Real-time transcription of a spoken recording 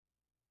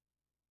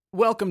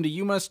Welcome to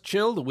You Must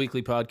Chill, the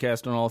weekly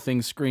podcast on all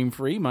things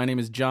scream-free. My name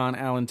is John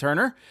Allen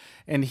Turner,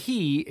 and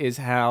he is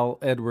Hal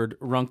Edward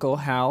Runkle.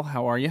 Hal,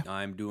 how are you?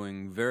 I'm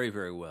doing very,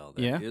 very well.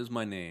 That is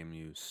my name.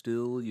 You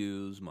still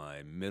use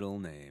my middle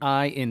name.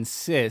 I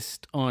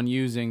insist on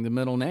using the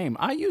middle name.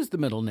 I use the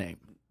middle name.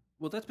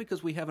 Well, that's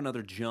because we have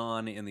another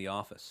John in the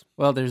office.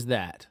 Well, there's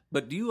that.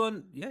 But do you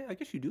I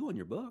guess you do on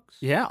your books.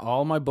 Yeah,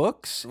 all my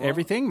books,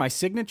 everything, my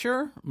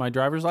signature, my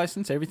driver's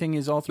license, everything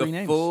is all three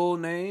names. The full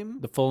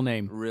name? The full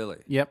name. Really?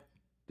 Yep.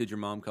 Did your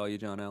mom call you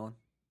John Allen?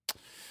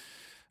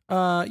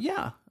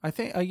 Yeah, I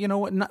think, you know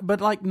what,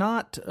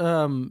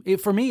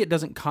 for me, it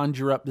doesn't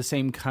conjure up the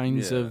same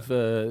kinds of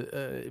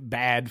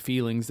bad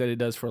feelings that it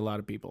does for a lot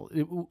of people.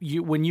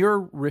 When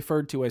you're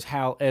referred to as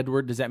Hal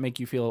Edward, does that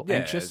make you feel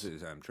anxious?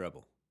 Yeah, I'm in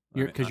trouble.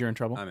 Because you're in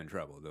trouble? I'm in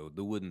trouble.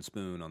 The wooden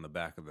spoon on the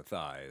back of the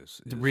thigh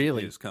is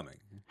coming.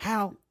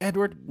 Hal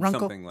Edward Runkle?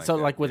 Something like so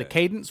that, like with a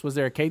cadence? Was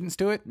there a cadence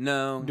to it?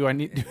 No. Do I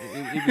need...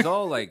 it was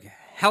all like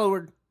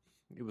Hal-Edward.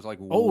 It was like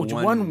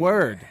one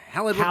word.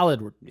 Hal-Edward.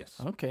 Hal-Edward. Yes.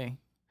 Okay.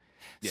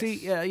 Yes.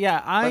 See,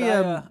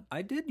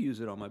 I did use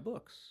it on my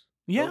books.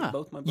 Yeah.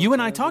 Both my books. You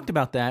and I talked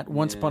about that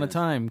once upon a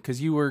time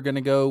because you were going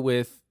to go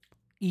with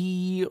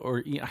E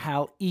or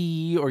Hal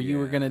E, or you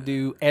were going to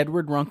do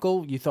Edward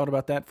Runkle. You thought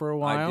about that for a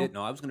while? I did.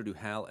 No, I was going to do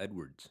Hal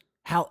Edwards.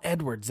 Hal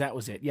Edwards, that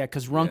was it. Yeah,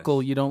 because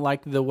Runkle, you don't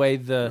like the way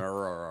the...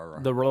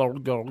 I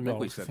think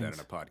we said that in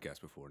a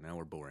podcast before. Now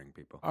we're boring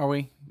people. Are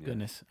we? Yeah.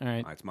 Goodness. All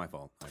right. It's my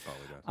fault. I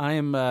apologize. I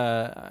am...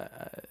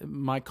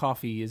 my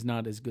coffee is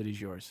not as good as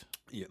yours.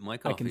 Yeah, my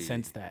coffee... I can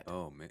sense that.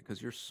 Oh, man,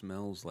 because yours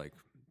smells like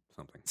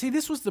something. See,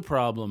 this was the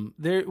problem.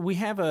 We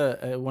have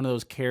one of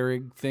those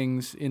Keurig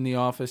things in the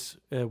office.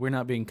 We're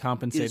not being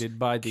compensated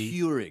by the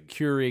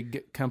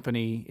Keurig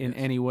company in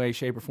any way,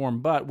 shape, or form,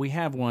 but we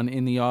have one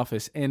in the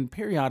office, and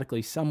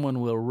periodically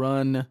someone will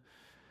run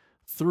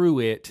through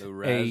it. The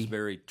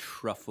raspberry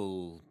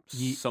truffle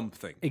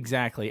something.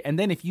 Exactly. And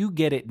then if you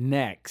get it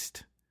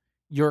next,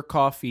 your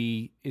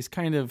coffee is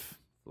kind of...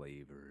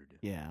 flavored.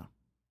 Yeah.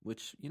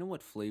 Which, you know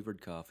what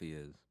flavored coffee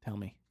is? Tell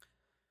me.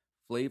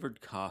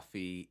 Flavored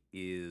coffee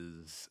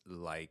is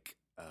like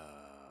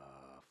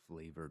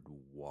flavored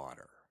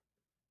water.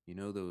 You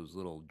know those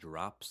little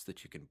drops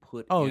that you can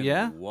put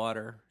in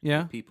water?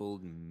 Yeah. People,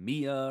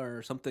 Mia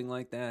or something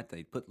like that,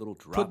 they put little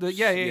drops.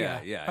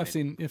 Yeah. I've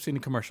seen the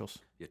commercials.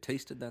 You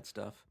tasted that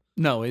stuff?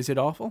 No, is it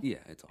awful? Yeah,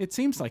 it's awful. It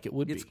seems like it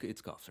would be.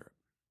 It's cough syrup.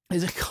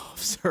 Is it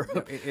cough syrup?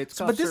 No, it's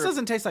cough but this syrup.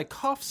 doesn't taste like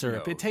cough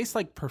syrup. No. It tastes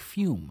like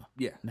perfume.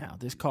 Yeah. Now,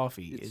 this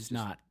coffee is just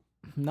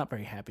not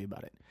very happy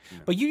about it. No.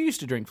 But you used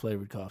to drink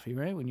flavored coffee,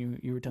 right? When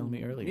you were telling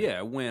me earlier.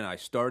 Yeah, when I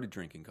started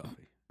drinking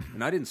coffee.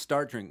 And I didn't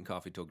start drinking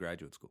coffee till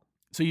graduate school.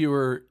 So you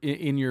were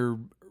in your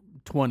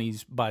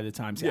 20s by the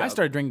time. See, I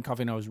started drinking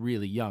coffee when I was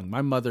really young.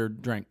 My mother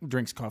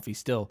drinks coffee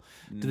still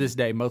to this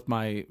day. Both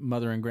my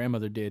mother and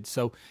grandmother did.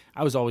 So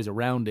I was always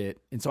around it.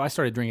 And so I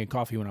started drinking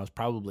coffee when I was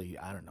probably,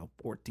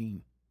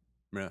 14.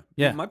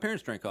 Yeah. My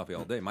parents drank coffee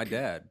all day. My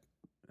dad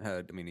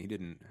he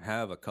didn't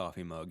have a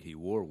coffee mug. He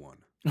wore one.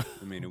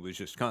 It was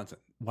just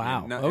constant.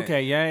 Wow.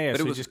 Okay. Yeah. But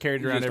so it was he just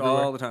carried it around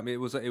everywhere all the time. It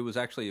was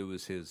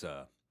his.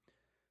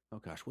 Oh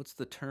gosh, what's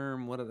the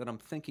term? What that I'm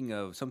thinking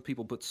of? Some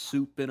people put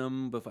soup in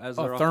them as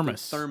their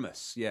thermos.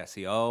 Thermos. Yes,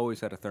 he always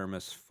had a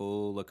thermos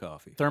full of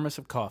coffee. Thermos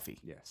of coffee.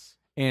 Yes.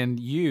 And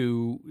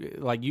you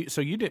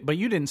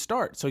didn't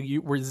start. So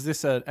was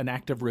this an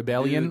act of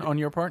rebellion on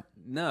your part?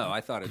 No,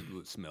 I thought it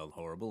smelled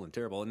horrible and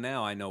terrible, and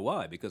now I know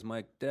why. Because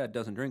my dad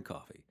doesn't drink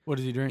coffee. What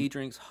does he drink? He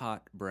drinks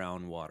hot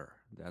brown water.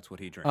 That's what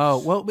he drinks. Oh,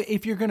 well,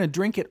 if you're going to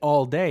drink it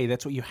all day,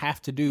 that's what you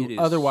have to do.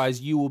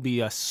 Otherwise, you will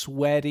be a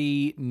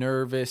sweaty,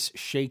 nervous,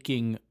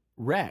 shaking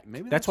wreck.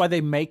 Maybe that's why they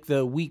make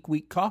the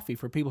weak coffee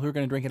for people who are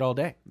going to drink it all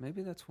day.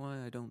 Maybe that's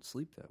why I don't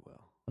sleep that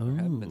well. I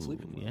haven't been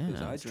sleeping well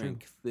because I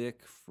drink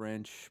thick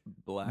French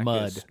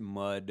blackest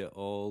mud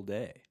all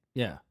day.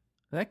 Yeah,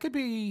 that could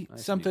be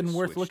something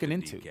worth looking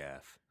into.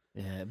 Decaf.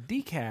 Yeah,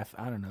 decaf.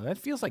 I don't know. That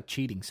feels like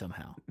cheating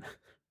somehow.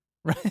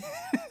 Right?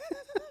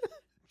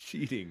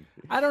 Cheating.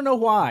 I don't know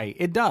why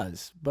it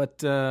does,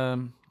 but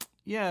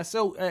yeah.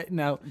 So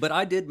now, but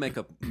I did make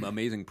an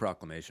amazing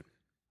proclamation.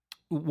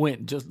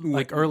 When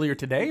like earlier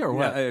today or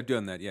what? Yeah, I have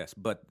done that. Yes,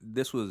 but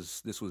this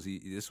was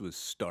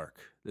stark.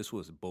 This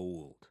was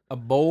bold. A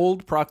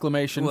bold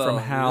proclamation from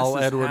Hal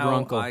Edward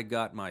Runkle. I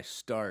got my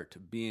start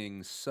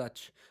being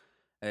such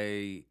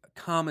a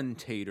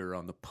commentator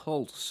on the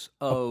pulse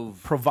of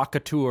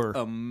provocateur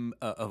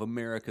of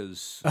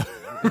America's.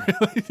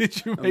 Really?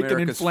 Did you make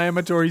an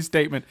inflammatory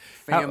statement?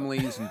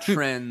 Families and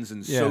trends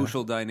and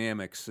social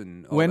dynamics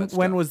and all that stuff.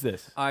 When was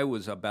this? I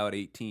was about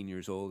 18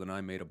 years old, and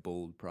I made a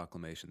bold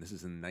proclamation. This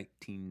is in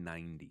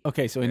 1990.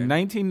 Okay, so in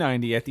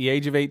 1990, at the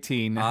age of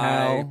 18,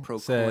 I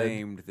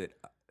proclaimed that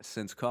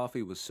since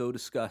coffee was so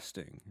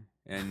disgusting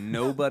and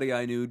nobody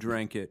I knew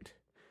drank it,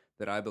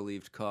 that I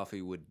believed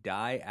coffee would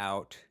die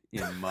out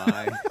in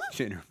my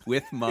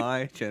with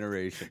my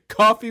generation.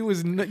 Coffee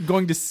was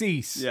going to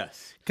cease.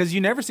 Yes. Because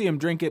you never see him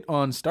drink it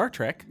on Star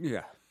Trek.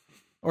 Yeah.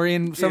 Or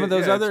in some of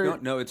those other...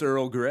 it's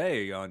Earl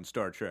Grey on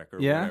Star Trek or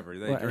whatever.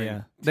 They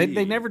drink tea.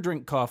 They never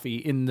drink coffee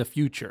in the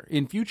future.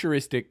 In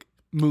futuristic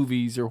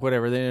movies or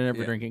whatever, they're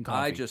never drinking coffee.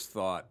 I just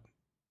thought,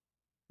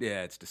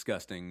 it's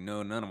disgusting.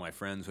 No, none of my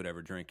friends would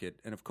ever drink it.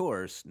 And of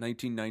course,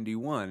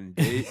 1991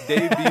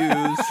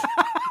 debuts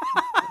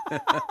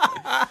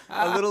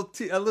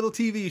a little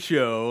TV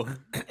show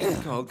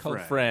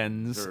called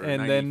Friends.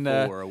 And then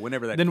or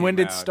whenever that then when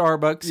did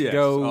Starbucks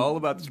go all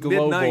about the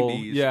global?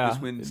 mid-90s. Yeah, was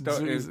when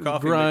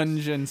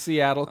grunge and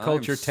Seattle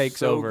culture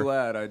takes over. I'm so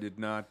glad I did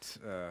not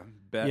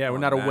bet. Yeah, we're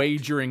not a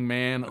wagering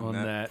man on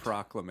that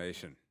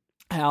proclamation.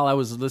 Hal, I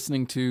was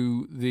listening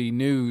to the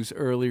news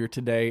earlier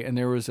today, and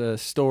there was a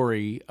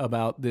story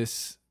about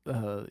this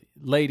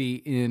lady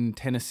in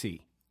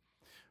Tennessee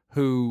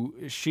who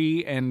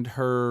she and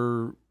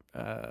her,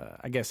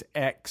 I guess,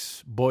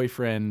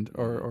 ex-boyfriend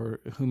or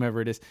whomever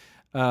it is,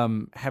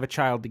 have a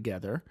child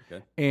together,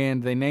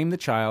 and they name the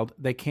child.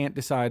 They can't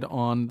decide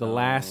on the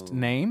last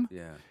name,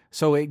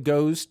 so it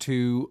goes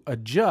to a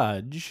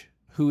judge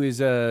who is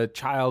a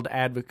child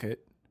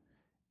advocate,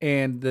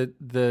 and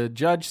the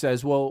judge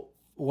says, well,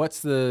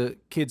 what's the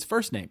kid's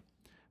first name?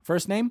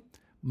 First name?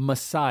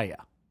 Messiah.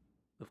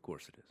 Of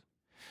course it is.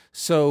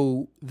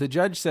 So the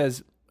judge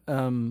says,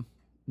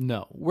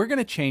 no, we're going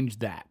to change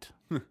that.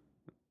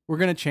 We're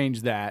going to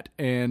change that.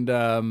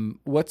 And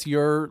what's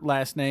your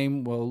last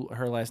name? Well,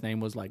 her last name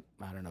was like,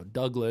 I don't know,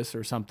 Douglas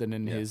or something,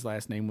 and his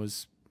last name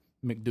was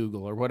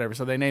McDougal or whatever.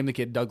 So they named the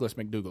kid Douglas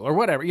McDougal or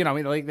whatever. You know, I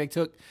mean, like they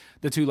took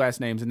the two last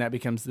names, and that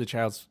becomes the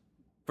child's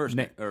first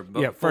name.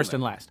 First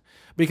and last.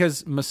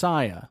 Because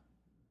Messiah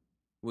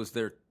was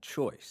their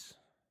choice.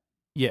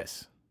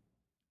 Yes.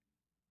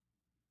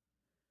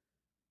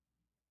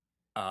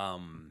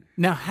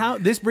 Now,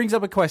 this brings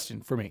up a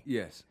question for me.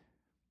 Yes.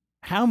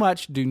 How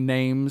much do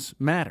names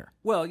matter?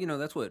 Well,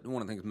 that's what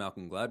one of the things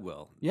Malcolm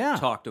Gladwell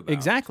talked about.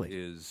 Exactly.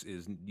 Is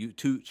you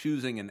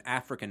choosing an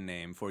African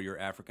name for your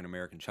African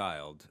American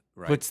child,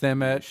 right? Puts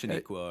them at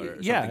Shaniqua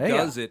or something.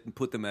 Does it and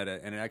put them at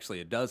and actually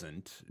it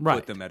doesn't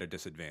put them at a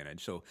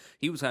disadvantage. So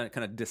he was kind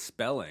of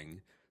dispelling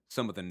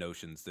some of the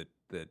notions that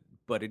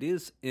but it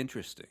is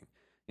interesting.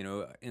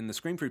 In the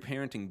Scream Free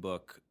Parenting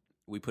book,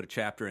 we put a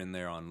chapter in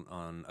there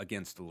on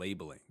against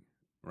labeling,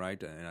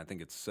 right? And I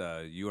think it's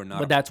you are not.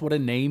 But that's what a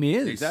name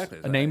is. Exactly.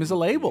 A name is a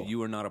label.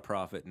 You are not a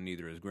prophet, and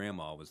neither is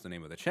Grandma was the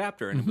name of the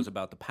chapter, and it was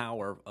about the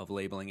power of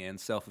labeling and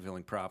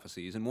self-fulfilling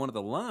prophecies. And one of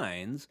the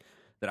lines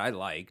that I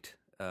liked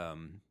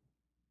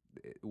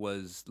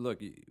was,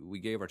 "Look, we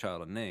gave our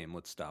child a name.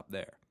 Let's stop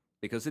there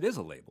because it is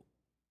a label,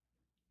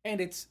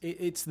 and it's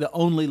the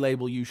only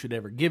label you should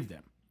ever give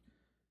them."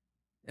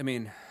 I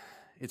mean,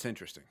 it's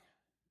interesting.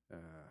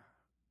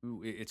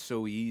 It's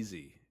so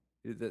easy.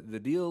 The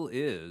deal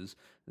is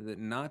the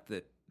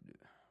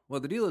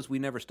deal is we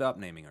never stop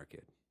naming our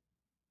kid.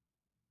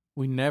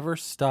 We never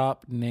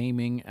stop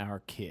naming our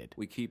kid.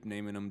 We keep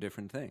naming them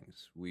different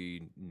things.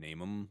 We name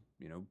them,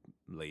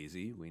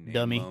 lazy. We name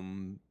Dummy.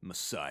 them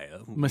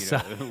Messiah.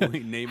 Messiah. We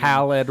name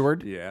Hal them,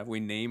 Edward. Yeah,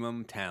 we name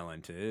them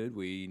talented.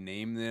 We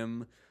name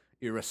them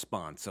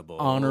irresponsible.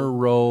 Honor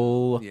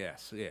roll.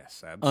 Yes,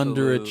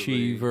 absolutely.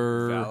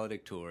 Underachiever.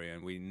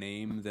 Valedictorian. We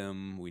name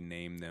them,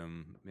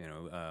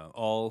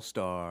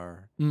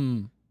 all-star.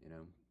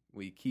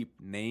 We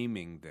keep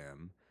naming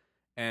them.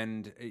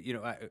 And,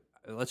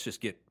 let's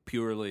just get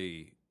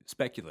purely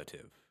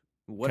speculative.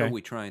 What are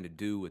we trying to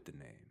do with the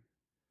name?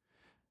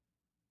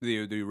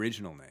 The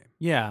original name.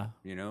 Yeah.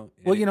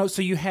 Well,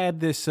 so you had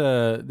this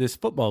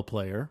football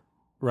player,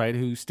 right,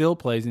 who still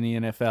plays in the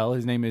NFL.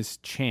 His name is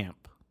Champ.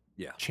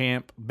 Yeah.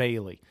 Champ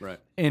Bailey. Right.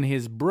 And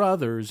his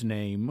brother's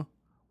name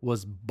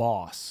was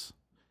Boss.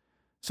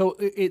 So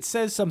it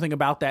says something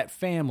about that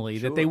family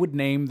that they would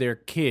name their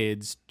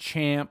kids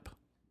Champ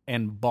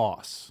and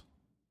Boss.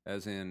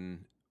 As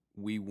in,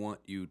 we want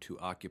you to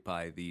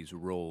occupy these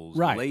roles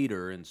right.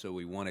 later, and so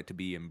we want it to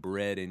be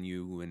inbred in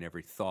you and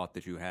every thought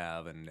that you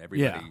have and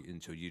everybody,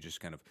 and so you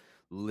just kind of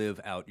live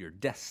out your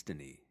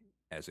destiny,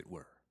 as it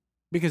were.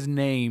 Because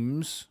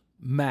names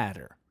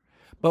matter.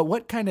 But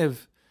what kind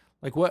of...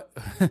 what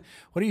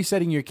are you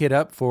setting your kid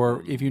up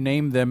for if you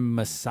name them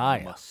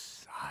Messiah?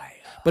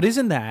 But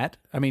isn't that,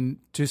 I mean,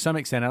 to some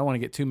extent, I don't want to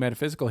get too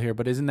metaphysical here,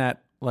 but isn't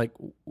that like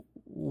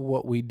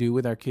what we do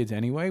with our kids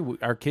anyway?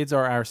 Our kids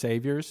are our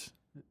saviors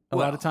a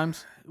lot of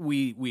times.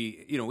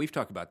 We've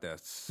talked about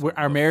this.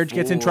 Our marriage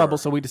gets in trouble,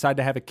 so we decide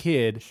to have a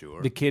kid.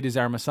 Sure. The kid is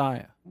our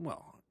Messiah.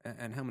 Well,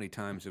 and how many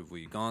times have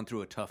we gone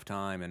through a tough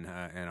time and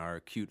our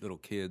cute little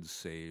kids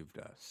saved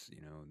us?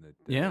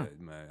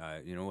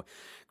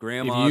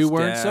 Grandma's if you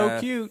weren't death, so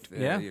cute,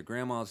 your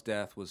grandma's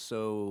death was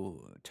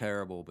so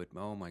terrible. But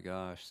oh my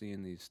gosh,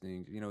 seeing these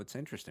things, it's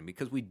interesting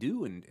because we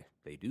do, and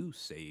they do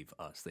save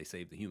us. They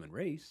save the human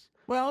race.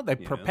 Well, they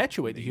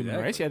perpetuate the human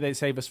race. Yeah, they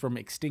save us from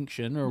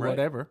extinction or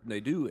whatever.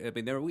 They do. I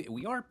mean,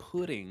 we are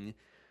putting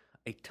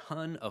a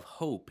ton of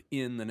hope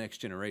in the next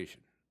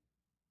generation.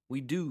 We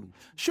do.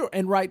 Sure,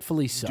 and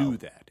rightfully so. Do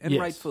that, and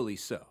rightfully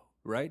so,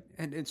 right?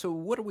 And so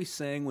what are we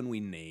saying when we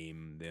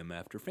name them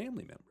after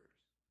family members?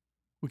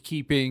 We're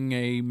keeping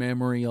a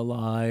memory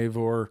alive,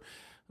 or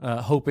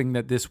hoping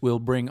that this will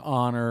bring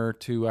honor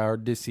to our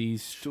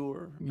deceased,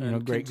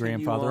 great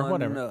grandfather or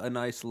whatever. A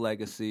nice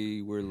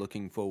legacy. We're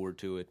looking forward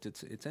to it.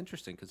 It's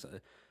interesting because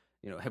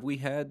have we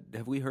heard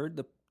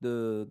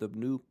the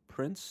new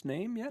Prince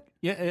name yet?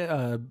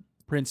 Yeah,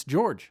 Prince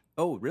George.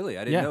 Oh, really?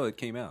 I didn't know it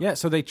came out. Yeah,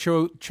 so they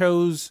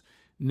chose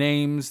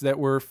names that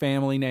were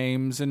family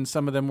names, and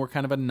some of them were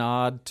kind of a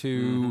nod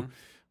to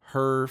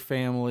her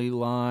family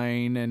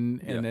line, and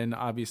then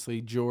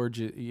obviously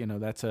George,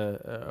 that's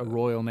a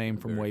royal name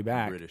from way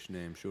back. British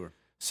name, sure.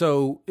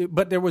 So,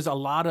 but there was a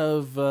lot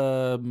of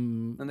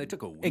and they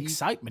took a week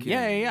excitement.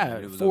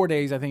 Yeah. 4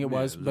 days, I think it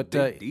was. But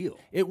a big deal.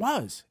 It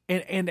was,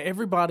 and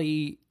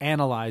everybody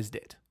analyzed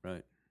it.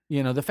 Right.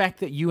 The fact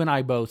that you and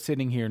I both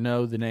sitting here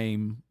know the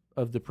name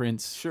of the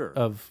Prince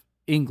of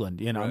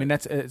England. Right. I mean,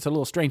 it's a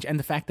little strange, and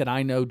the fact that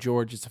I know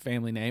George is a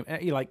family name.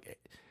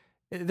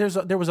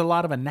 There was a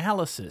lot of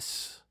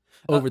analysis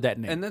over that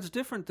name. And that's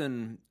different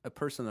than a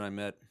person that I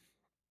met.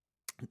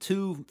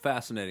 Two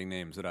fascinating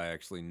names that I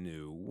actually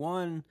knew.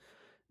 One,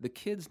 the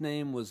kid's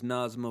name was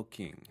Nazmo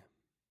King.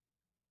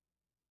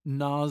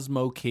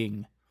 Nazmo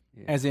King,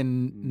 as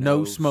in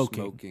no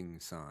smoking. Smoking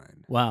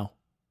sign. Wow.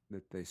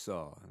 That they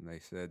saw. And they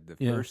said, the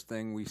first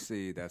thing we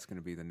see, that's going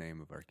to be the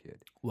name of our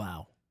kid.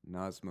 Wow.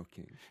 Nazmo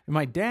King.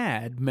 My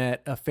dad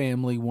met a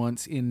family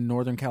once in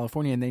Northern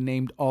California, and they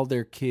named all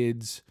their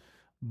kids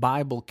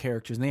Bible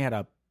characters, and they had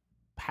a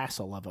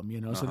passel of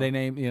them, So they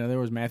named, there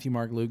was Matthew,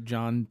 Mark, Luke,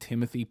 John,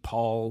 Timothy,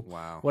 Paul,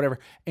 whatever.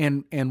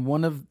 And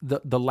one of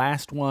the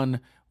last one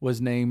was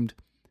named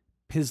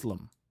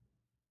Pislam.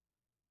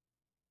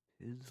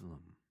 Pislam.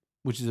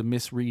 Which is a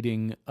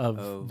misreading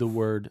of the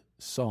word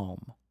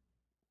psalm. Wow.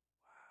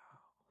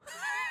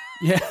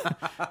 Yeah.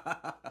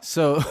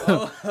 So.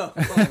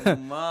 oh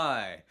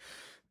my.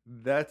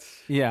 That's.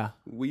 Yeah.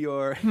 We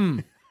are.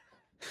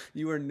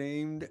 You are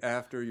named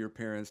after your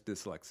parents'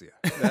 dyslexia.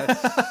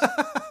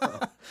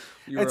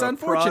 It's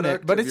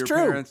unfortunate, but it's your true.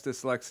 Parents'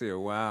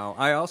 dyslexia. Wow.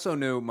 I also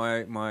knew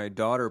my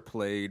daughter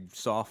played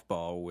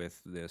softball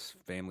with this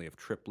family of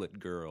triplet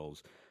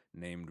girls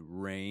named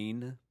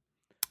Rain,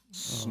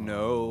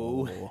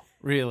 Snow. Oh,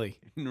 really?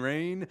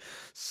 Rain,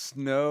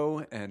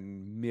 Snow,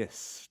 and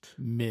Mist.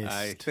 Mist.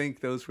 I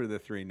think those were the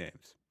three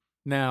names.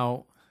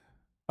 Now,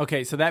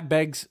 okay, so that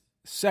begs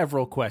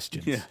several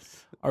questions. Yes.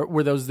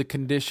 Were those the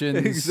conditions?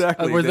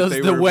 Exactly. Were those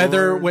the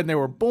weather born? When they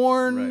were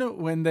born? Right.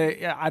 When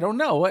they? I don't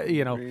know.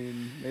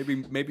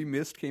 Maybe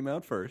Mist came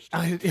out first,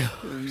 and then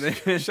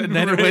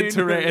rain, it went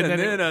to rain, and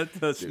then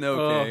the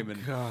snow came.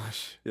 And,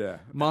 gosh, yeah,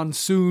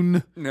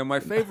 monsoon. Now my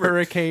favorite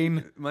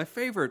hurricane. My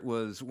favorite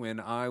was when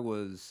I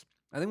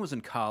think it was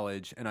in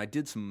college, and I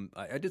did some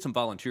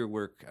volunteer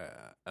work,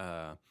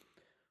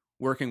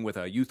 working with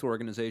a youth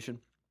organization.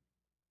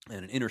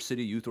 And an inner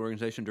city youth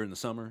organization during the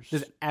summers.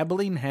 Does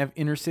Abilene have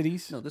inner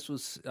cities? No,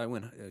 I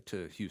went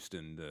to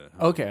Houston.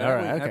 Okay, all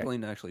right. Okay.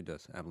 Abilene actually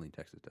does. Abilene,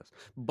 Texas does.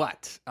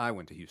 But I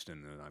went to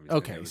Houston. Obviously,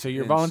 okay, so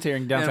you're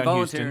volunteering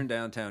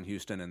downtown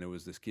Houston, and there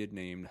was this kid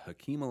named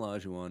Hakeem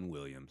Olajuwon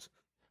Williams.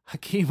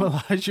 Hakeem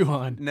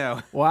Olajuwon.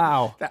 No.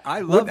 Wow.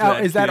 I love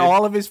that. Is that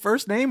all of his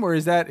first name, or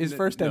is that his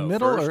first and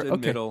middle? First and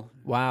middle.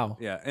 Wow.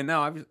 Yeah, and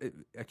now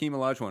Hakeem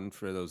Olajuwon,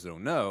 for those that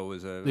don't know,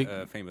 is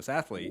a famous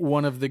athlete.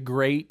 One of the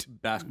great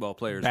basketball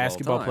players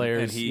of all time.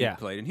 And he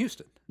played in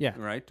Houston. Yeah.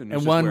 Right?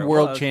 And won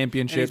world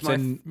championships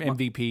and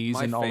MVPs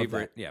and all of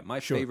that. Yeah, my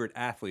favorite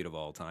athlete of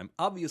all time.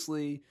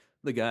 Obviously,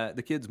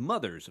 the kid's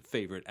mother's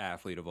favorite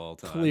athlete of all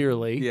time.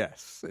 Clearly.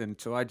 Yes. And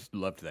so I just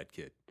loved that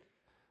kid.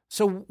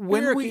 So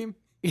when Hakeem.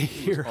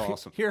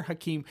 Awesome. Here,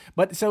 Hakeem.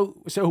 But so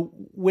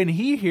when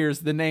he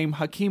hears the name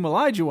Hakeem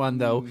Olajuwon,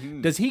 though,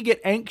 does he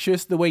get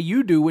anxious the way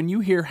you do when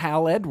you hear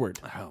Hal Edward?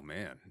 Oh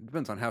man, it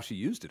depends on how she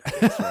used it, I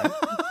guess, right?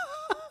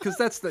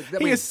 Because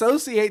he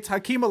associates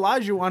Hakeem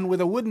Olajuwon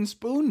with a wooden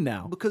spoon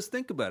now. Because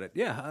think about it,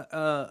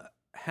 yeah,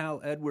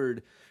 Hal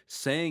Edward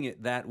saying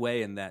it that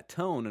way in that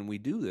tone, and we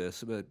do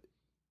this, but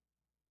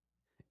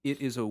it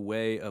is a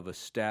way of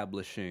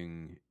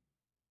establishing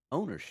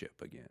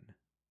ownership again.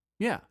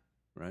 Yeah.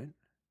 Right.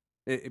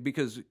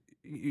 Because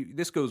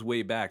this goes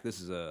way back. This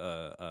is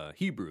a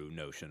Hebrew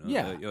notion,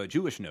 a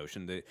Jewish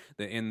notion.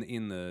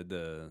 In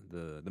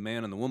the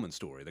man and the woman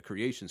story, the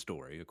creation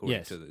story,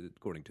 according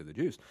to the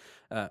Jews.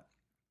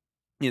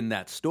 In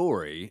that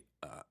story,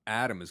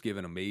 Adam is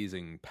given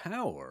amazing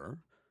power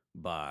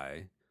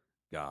by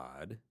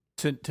God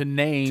to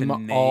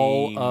name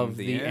all of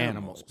the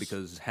animals,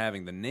 because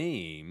having the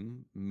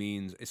name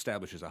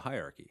establishes a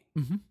hierarchy.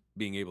 Mm-hmm.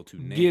 Being able to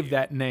give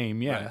that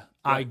name, yeah. Right.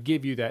 I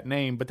give you that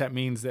name, but that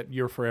means that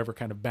you're forever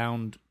kind of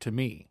bound to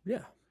me.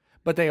 Yeah.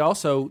 But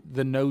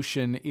the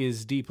notion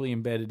is deeply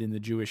embedded in the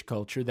Jewish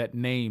culture that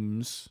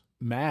names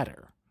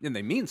matter. And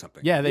they mean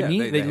something. Yeah,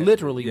 they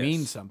literally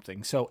mean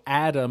something. So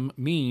Adam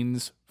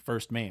means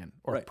first man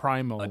or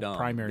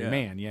primary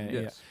man.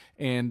 Yeah.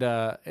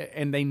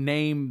 And they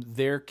name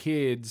their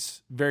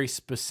kids very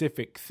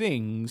specific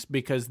things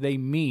because they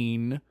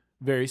mean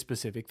very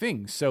specific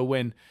things. So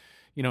when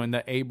in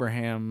the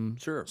Abraham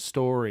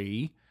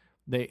story,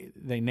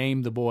 They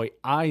name the boy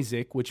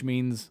Isaac, which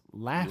means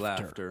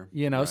laughter.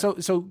 Right.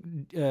 So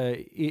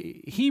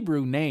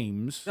Hebrew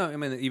names. No, I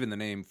mean even the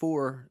name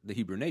for the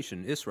Hebrew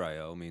nation,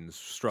 Israel, means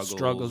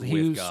struggles.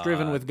 He was God.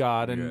 striven with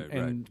God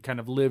and kind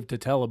of lived to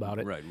tell about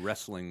it. Right,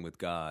 wrestling with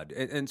God,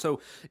 and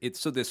so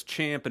this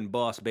Champ and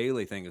Boss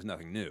Bailey thing is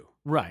nothing new.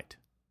 Right,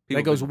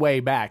 that goes way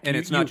back, and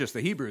it's not just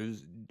the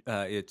Hebrews.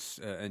 It's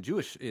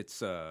Jewish.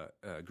 It's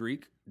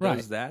Greek.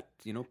 Does that,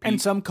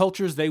 and some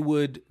cultures they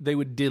would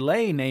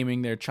delay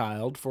naming their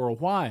child for a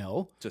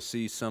while to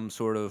see some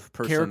sort of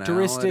personality.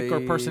 Characteristic or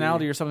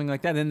personality or something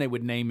like that. Then they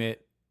would name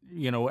it,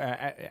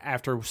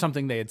 after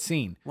something they had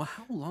seen. Well,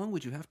 how long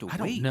would you have to wait? I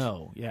don't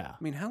know. Yeah,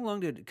 I mean, how long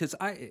because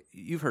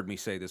you've heard me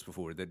say this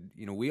before that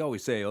we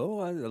always say, oh,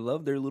 I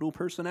love their little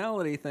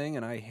personality thing,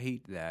 and I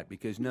hate that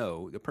because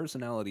no, the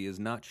personality is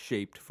not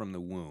shaped from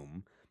the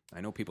womb.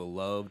 I know people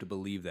love to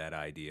believe that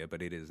idea,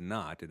 but it is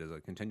not. It is a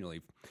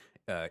continually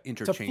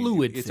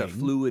interchangeable. It's a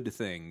fluid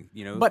thing,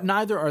 But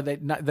neither are they.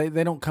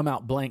 They don't come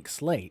out blank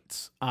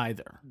slates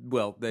either.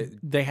 Well,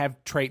 they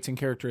have traits and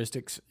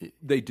characteristics.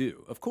 They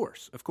do, of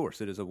course.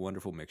 It is a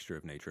wonderful mixture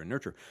of nature and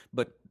nurture.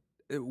 But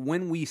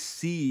when we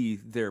see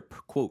their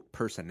quote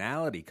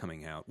personality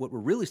coming out, what we're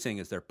really seeing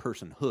is their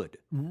personhood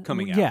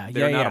coming out.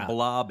 They're not a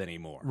blob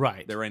anymore.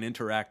 Right. They're an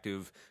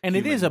interactive. And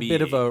it is a being.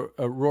 bit of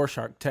a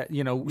Rorschach test,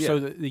 so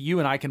that you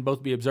and I can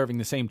both be observing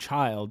the same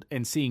child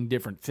and seeing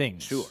different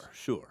things.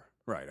 Sure.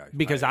 Right.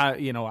 Because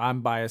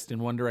I'm biased in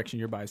one direction,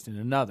 you're biased in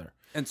another.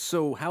 And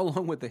so, how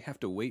long would they have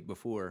to wait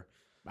before?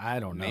 I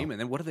don't know. Name it.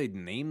 And what do they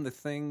name the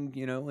thing?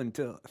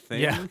 Until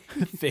thing. Yeah,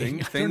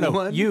 thing. I don't know.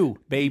 One? You,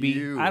 baby.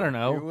 You. I don't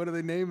know. What do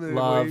they name it?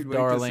 Love,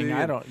 darling.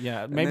 I don't.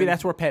 Yeah, maybe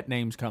that's where pet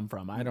names come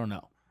from. I don't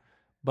know.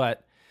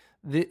 But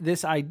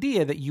this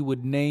idea that you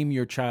would name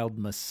your child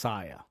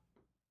Messiah.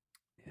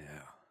 Yeah.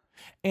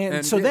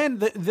 And so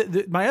then,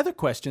 my other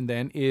question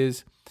then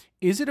is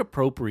it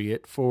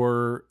appropriate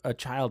for a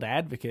child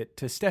advocate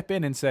to step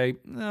in and say,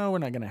 no, we're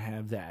not going to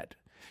have that?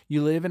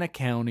 You live in a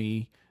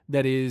county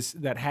that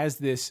has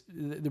this,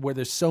 where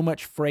there's so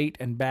much freight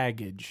and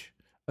baggage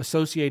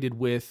associated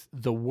with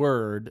the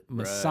word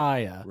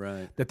Messiah,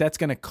 that's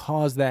going to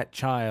cause that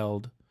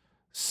child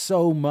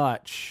so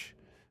much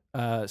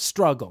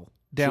struggle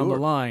down the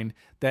line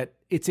that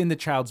it's in the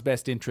child's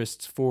best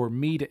interests for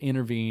me to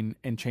intervene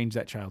and change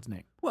that child's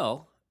name.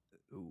 Well,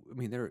 I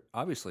mean,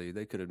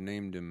 they could have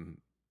named him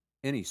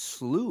any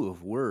slew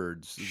of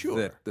words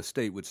that the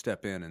state would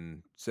step in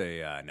and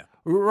say no.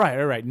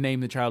 Right.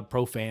 Name the child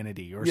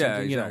profanity or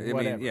something. Exactly.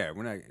 Whatever. I mean,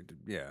 we're not.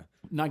 Yeah.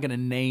 Not going to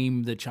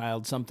name the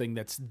child something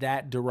that's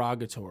that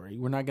derogatory.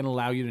 We're not going to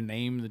allow you to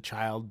name the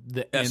child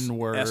the N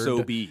word.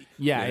 SOB.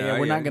 Yeah.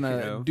 We're not going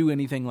to do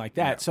anything like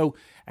that. No. So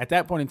at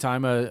that point in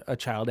time, a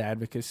child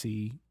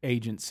advocacy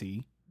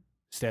agency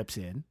steps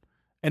in,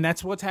 and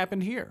that's what's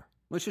happened here.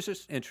 Which is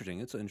just interesting.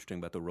 It's interesting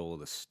about the role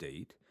of the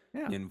state.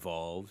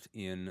 Involved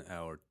in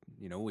our,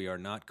 we are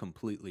not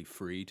completely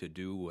free to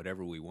do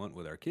whatever we want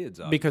with our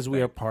kids. Because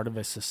we are part of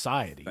a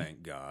society.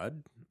 Thank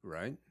God,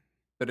 right?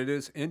 But it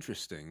is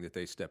interesting that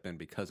they step in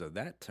because of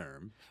that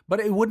term. But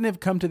it wouldn't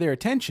have come to their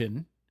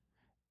attention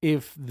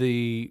if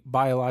the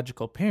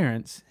biological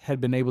parents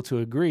had been able to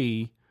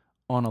agree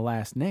on a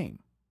last name.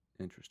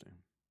 Interesting.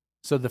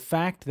 So the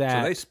fact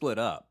that... So they split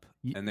up,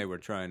 and they were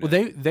trying to...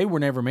 Well, they were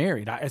never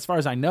married. As far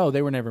as I know,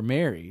 they were never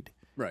married.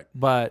 Right.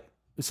 But...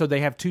 So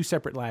they have two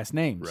separate last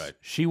names. Right.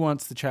 She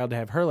wants the child to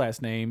have her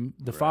last name.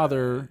 The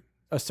father,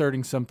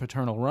 asserting some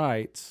paternal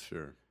rights,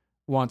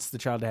 wants the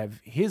child to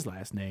have his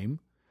last name.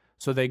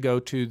 So they go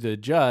to the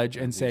judge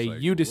and say,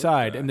 you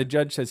decide. And the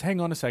judge says, hang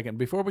on a second.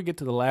 Before we get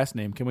to the last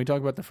name, can we talk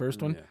about the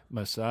first one?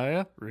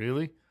 Messiah?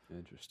 Really?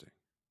 Interesting.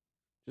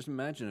 Just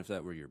imagine if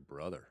that were your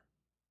brother.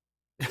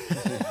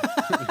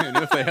 And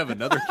if they have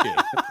another kid.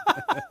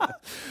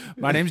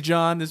 My name's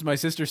John. This is my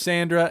sister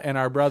Sandra, and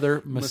our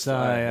brother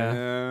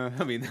Messiah.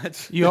 I mean,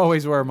 that's you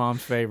always were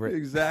Mom's favorite.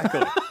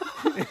 Exactly.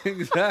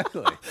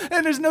 Exactly.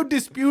 And there's no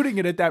disputing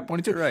it at that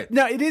point. Right.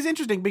 Now it is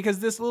interesting because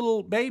this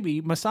little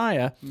baby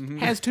Messiah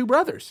has two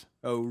brothers.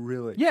 Oh,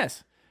 really?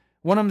 Yes.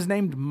 One of them is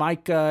named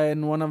Micah,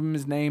 and one of them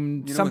is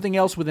named something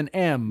else with an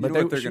M. But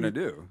what they're going to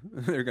do?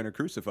 They're going to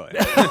crucify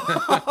him.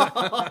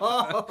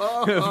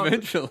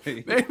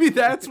 Eventually. Maybe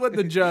that's what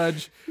the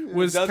judge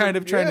was kind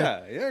of trying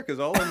to... Yeah, because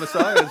all the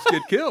Messiahs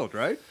get killed,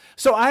 right?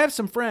 So I have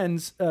some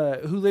friends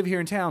who live here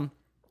in town,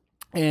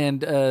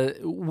 and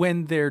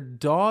when their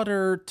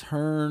daughter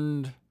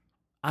turned,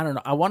 I don't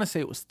know, I want to say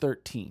it was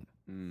 13,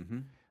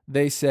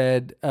 they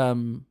said,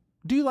 do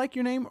you like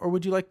your name, or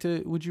would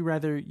you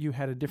rather you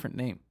had a different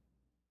name?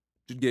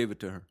 Just gave it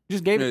to her.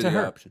 Just gave it to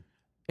her. Option.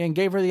 And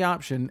gave her the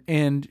option.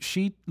 And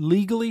she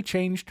legally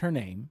changed her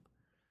name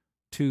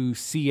to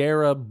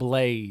Sierra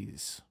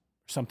Blaze.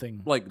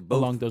 Something like both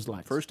along those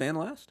lines. First and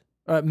last?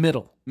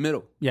 Middle.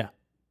 Yeah.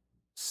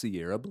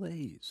 Sierra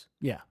Blaze.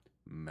 Yeah.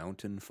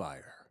 Mountain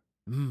Fire.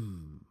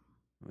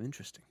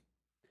 Interesting.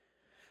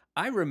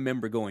 I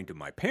remember going to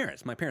my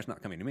parents. My parents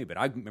not coming to me, but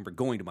I remember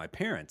going to my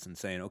parents and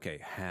saying, okay,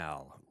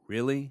 Hal,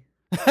 really?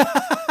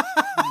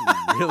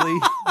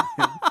 Really?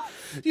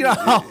 You know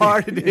how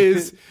hard it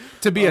is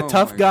to be a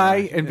tough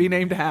guy and be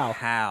named Hal.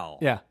 Hal.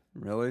 Yeah.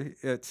 Really?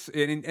 It's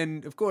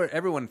and of course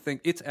everyone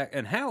thinks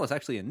and Hal is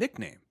actually a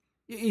nickname.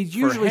 It's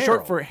usually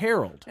short for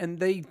Harold. And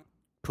they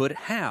put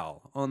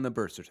Hal on the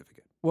birth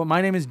certificate. Well,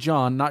 my name is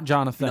John, not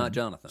Jonathan. Not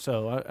Jonathan.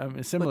 So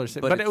I'm similar.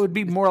 But it would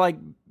be more like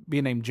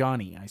being named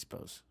Johnny, I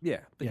suppose. Yeah,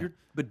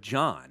 but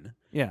John.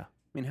 Yeah. I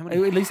mean, how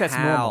many at least that's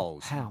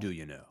normal. Hals do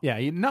you know?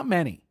 Yeah, not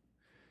many.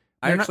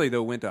 I actually,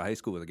 though, went to high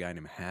school with a guy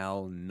named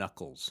Hal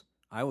Knuckles.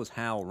 I was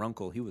Hal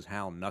Runkle. He was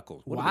Hal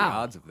Knuckles. What are the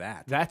odds of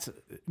that? That's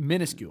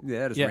minuscule. Yeah,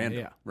 that is random.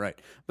 Yeah. Right.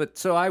 But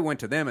so I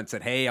went to them and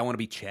said, hey, I want to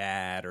be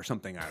Chad or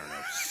something. I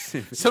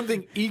don't know.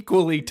 Something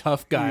equally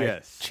tough guy.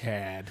 Yes.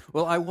 Chad.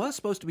 Well, I was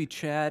supposed to be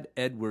Chad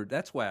Edward.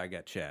 That's why I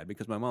got Chad,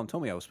 because my mom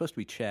told me I was supposed to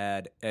be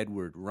Chad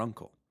Edward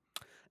Runkle.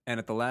 And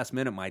at the last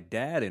minute, my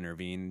dad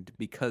intervened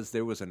because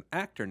there was an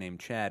actor named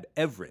Chad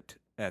Everett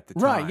at the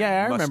time. Right,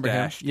 yeah, I remember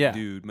him. Yeah.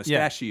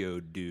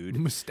 Mustachioed dude.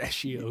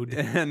 Mustachioed.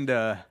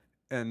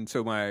 And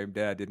so my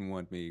dad didn't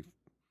want me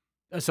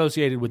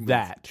associated with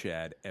that.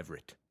 Chad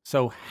Everett.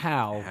 So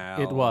Hal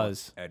it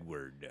was.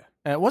 Edward.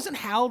 Wasn't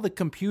Hal the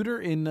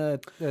computer in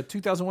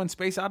 2001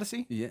 Space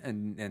Odyssey? Yeah,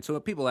 and so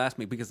people ask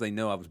me because they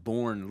know I was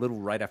born a little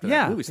right after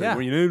that movie. So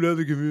were you named after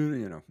the computer?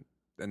 You know.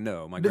 And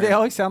no, do they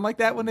always sound like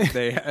that when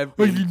they have,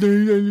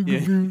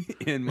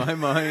 in my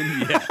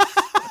mind, yes.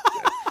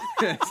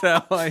 That's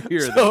how I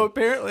hear them. So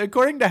apparently,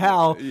 according to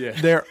Hal,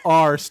 there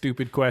are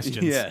stupid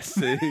questions. Yes,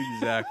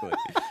 exactly.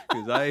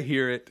 Because I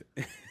hear it,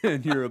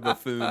 and you're a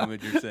buffoon when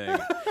you're saying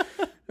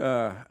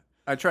it.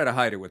 I try to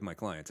hide it with my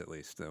clients, at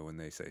least, when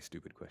they say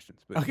stupid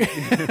questions. But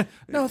okay.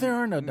 No, there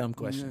are no dumb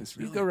questions.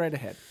 Really. You go right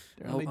ahead.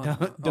 There are only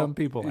dumb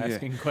people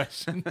asking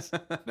questions.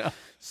 No.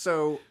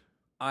 So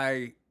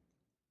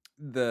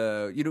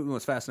you know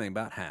what's fascinating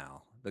about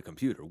Hal, the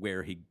computer,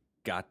 where he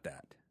got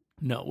that?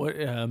 No,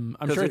 I'm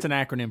sure it's an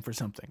acronym for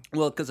something.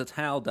 Well, because it's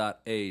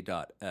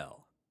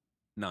HAL.A.L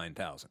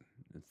 9000.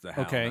 It's the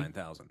HAL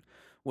 9000.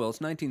 Well, it's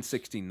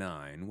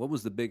 1969. What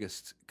was the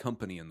biggest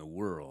company in the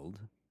world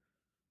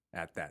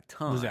at that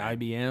time? Was it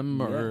IBM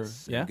or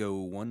Go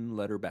one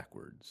letter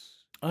backwards.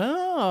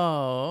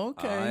 Oh,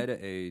 okay. I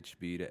to H,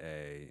 B to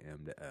A,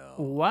 M to L.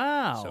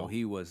 Wow. So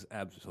he was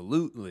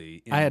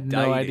absolutely I had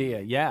no idea.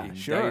 Yeah,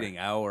 sure.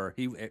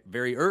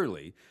 Very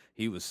early,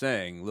 he was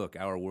saying, look,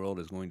 our world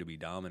is going to be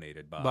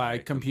dominated by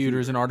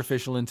computers and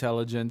artificial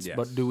intelligence,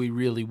 but do we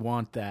really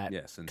want that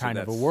kind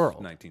of a world?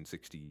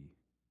 1960.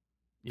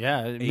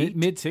 Yeah,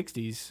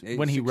 mid-60s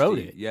when he wrote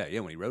it. Yeah,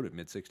 when he wrote it,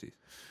 mid-60s.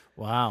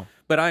 Wow.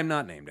 But I'm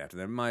not named after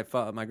them. My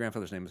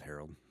grandfather's name is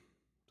Harold,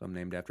 so I'm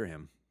named after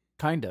him.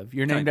 Kind of.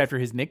 You're named after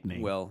his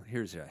nickname. Well,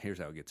 here's how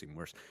it gets even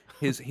worse.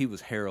 He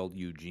was Harold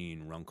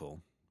Eugene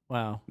Runkle.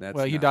 Wow.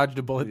 You dodged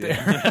a bullet there.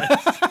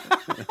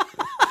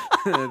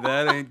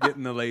 That ain't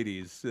getting the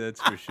ladies,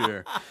 that's for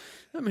sure.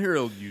 I'm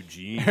Harold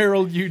Eugene.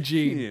 Harold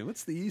Eugene. Yeah,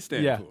 what's the E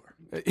stand for?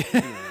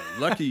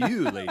 Lucky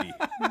you, lady.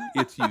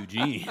 It's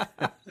Eugene.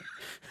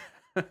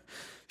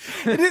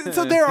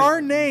 So there are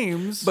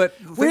names, but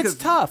it's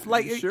tough.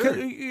 Like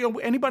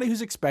anybody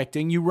who's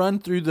expecting, you run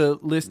through the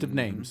list of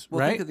names,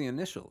 right? Think of the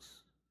initials.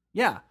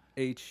 Yeah.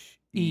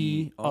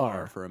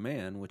 H-E-R for a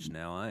man, which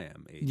now I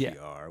am.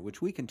 H-E-R, which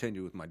we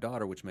continue with my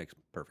daughter, which makes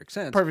perfect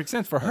sense. Perfect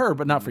sense for her,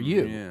 but not for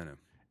you. Yeah, no.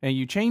 And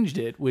you changed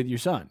it with your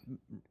son.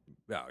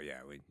 Oh, yeah.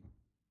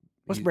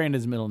 What's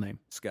Brandon's middle name?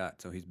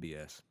 Scott, so he's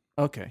BS.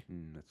 Okay.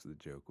 That's the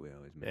joke we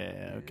always make.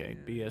 Yeah, okay.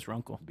 Yeah. BS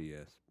Runkle.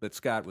 BS. But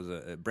Scott was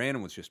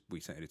Brandon was just,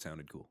 it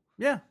sounded cool.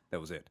 Yeah.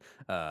 That was it.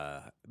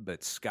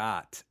 But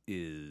Scott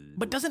is.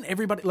 But doesn't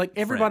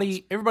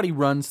everybody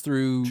runs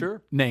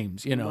through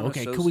names, you know?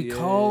 Okay, could we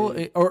call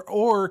it,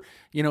 or,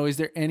 you know, is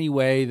there any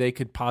way they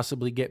could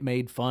possibly get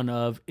made fun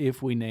of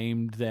if we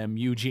named them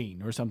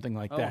Eugene or something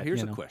like that?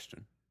 Here's a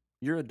question.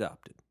 You're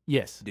adopted.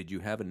 Yes. Did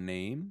you have a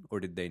name or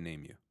did they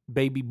name you?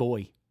 Baby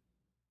boy.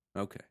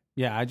 Okay.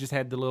 Yeah, I just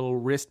had the little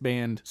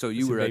wristband. So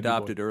you were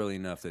adopted early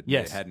enough that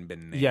it hadn't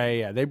been named.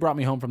 Yeah. They brought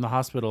me home from the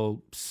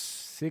hospital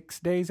 6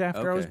 days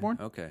after I was born.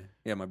 Okay.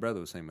 Yeah, my brother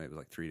was saying it was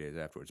like 3 days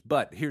afterwards.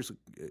 But here's,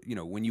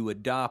 when you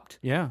adopt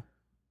a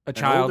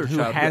child who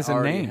has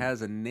a name.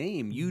 Has a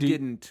name. You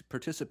didn't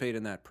participate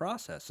in that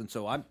process. And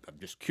so I'm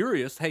just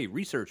curious, hey,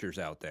 researchers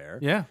out there.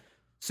 Yeah.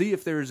 See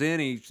if there's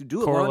any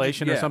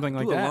correlation or something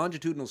like that. Do a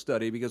longitudinal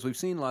study because we've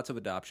seen lots of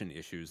adoption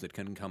issues that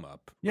can come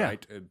up. Yeah.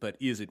 Right? But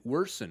is it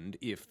worsened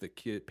if the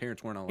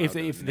parents weren't allowed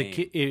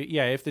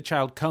if the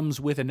child comes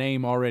with a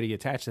name already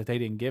attached that they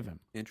didn't give him?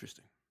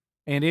 Interesting.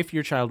 And if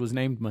your child was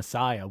named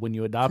Messiah when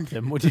you adopt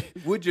them, would you?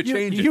 Would you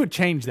change it? You would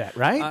change that,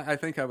 right? I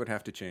think I would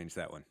have to change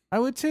that one. I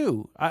would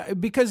too,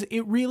 because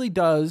it really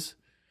does.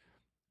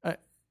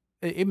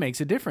 It makes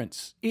a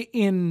difference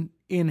in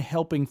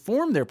helping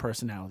form their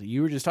personality.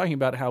 You were just talking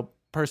about how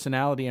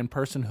personality and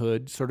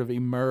personhood sort of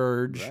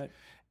emerge,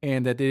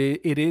 and that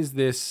it is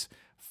this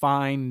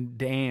fine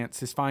dance,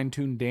 this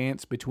fine-tuned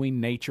dance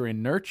between nature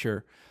and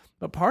nurture.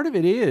 But part of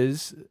it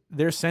is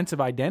their sense of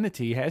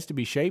identity has to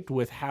be shaped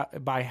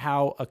by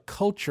how a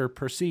culture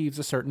perceives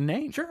a certain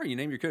name. Sure, you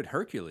name your kid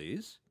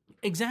Hercules.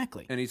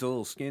 Exactly. And he's a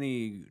little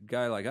skinny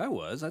guy like I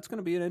was. That's going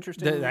to be an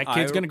interesting... That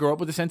kid's going to grow up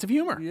with a sense of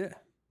humor. Yeah.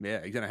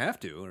 Yeah, he's going to have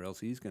to, or else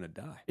he's going to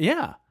die.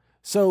 Yeah.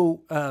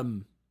 So...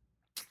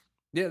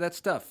 yeah,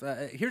 that's tough.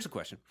 Here's a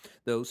question,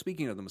 though.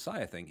 Speaking of the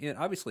Messiah thing,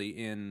 obviously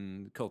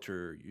in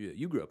culture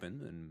you grew up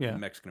in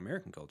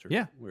Mexican-American culture,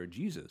 where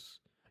Jesus...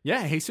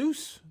 Yeah,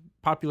 Jesus.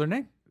 Popular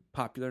name.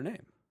 Popular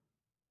name.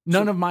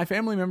 None of my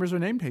family members are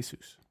named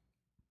Jesus.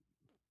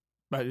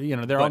 But,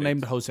 they're all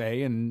named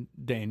Jose and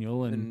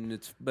Daniel.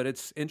 But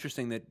it's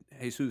interesting that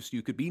Jesus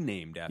you could be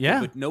named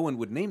after, but no one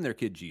would name their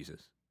kid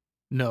Jesus.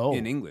 No.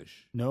 In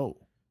English. No.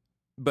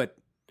 But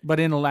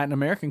in a Latin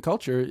American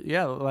culture,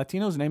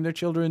 Latinos name their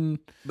children.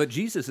 But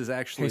Jesus is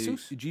actually...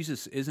 Jesus?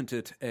 Jesus, isn't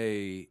it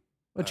a...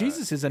 Well,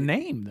 Jesus is a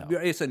name, though.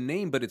 It's a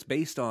name, but it's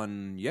based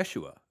on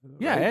Yeshua.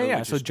 Yeah.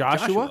 Right? So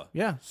Joshua.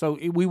 Yeah. So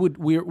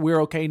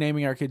we're okay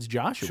naming our kids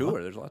Joshua.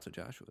 Sure, there's lots of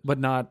Joshuas. But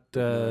not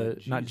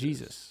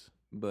Jesus.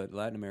 But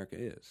Latin America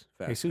is.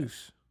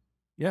 Jesus.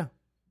 Yeah.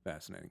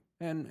 Fascinating.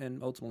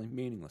 And ultimately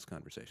meaningless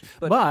conversation.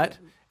 But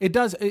it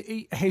does...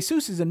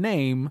 Jesus is a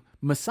name.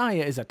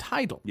 Messiah is a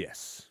title.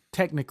 Yes.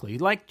 Technically.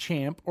 Like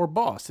champ or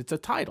boss. It's a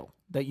title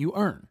that you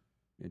earn.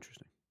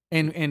 Interesting.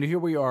 And here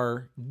we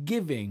are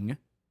giving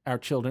our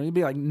children. It'd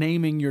be like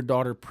naming your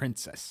daughter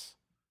Princess.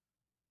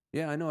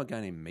 Yeah, I know a guy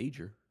named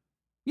Major.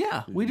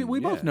 Yeah, we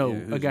both know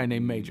a guy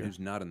named Major. Who's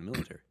not in the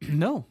military.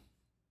 No.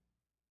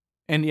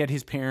 And yet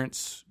his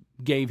parents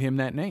gave him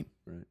that name.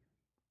 Right.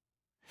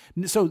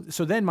 So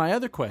then my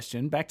other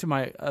question, back to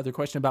my other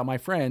question about my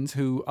friends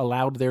who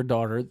allowed their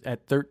daughter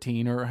at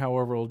 13 or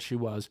however old she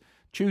was,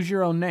 choose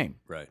your own name.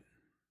 Right.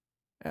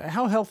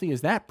 How healthy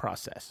is that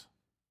process?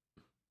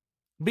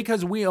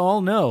 Because we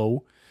all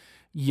know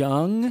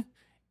young,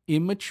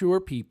 immature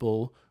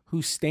people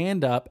who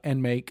stand up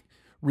and make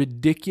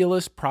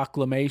ridiculous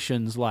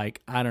proclamations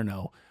like, I don't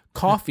know,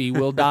 coffee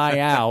will die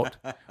out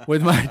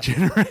with my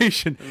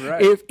generation.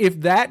 Right.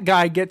 If that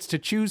guy gets to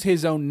choose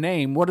his own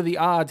name, what are the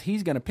odds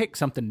he's going to pick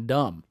something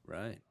dumb?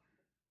 Right.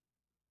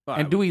 Well,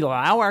 and do we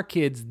allow our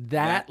kids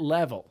that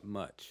level?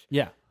 Much.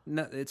 Yeah.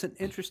 No, it's an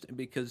interesting,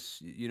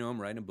 because, I'm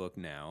writing a book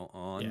now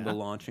on the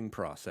launching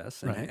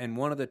process. And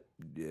one of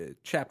the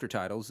chapter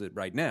titles that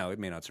right now, it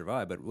may not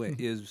survive, but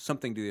is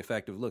something to the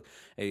effect of, look,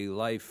 a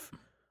life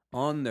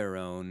on their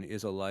own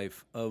is a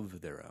life of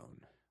their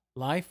own.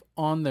 Life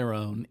on their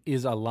own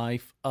is a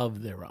life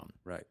of their own.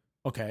 Right.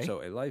 Okay.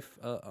 So a life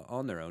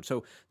on their own.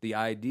 So the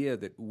idea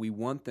that we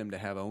want them to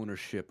have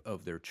ownership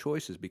of their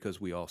choices,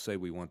 because we all say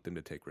we want them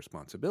to take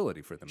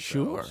responsibility for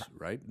themselves, sure,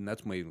 right? And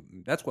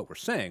that's what we're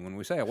saying when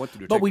we say I want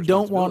them to. But take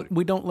responsibility.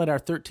 we don't let our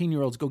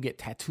 13-year-olds go get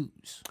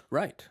tattoos,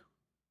 right?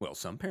 Well,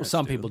 some parents,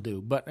 some people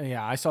do, but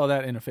yeah, I saw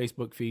that in a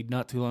Facebook feed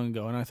not too long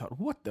ago, and I thought,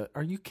 what the?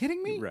 Are you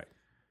kidding me? Right.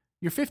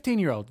 Your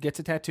 15-year-old gets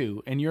a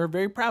tattoo, and you're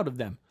very proud of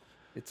them.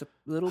 It's a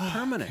little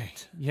permanent.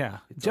 Okay. Yeah,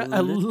 it's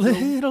a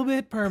little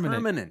bit permanent.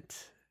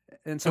 Permanent.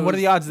 And what are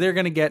the odds they're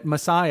going to get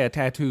Messiah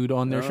tattooed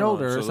on their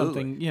shoulder or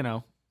something,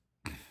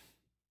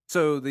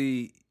 So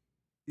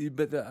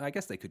I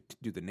guess they could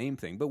do the name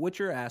thing. But what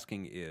you're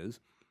asking is,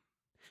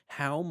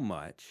 how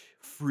much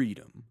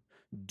freedom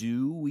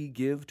do we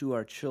give to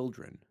our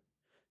children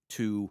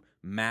to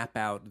map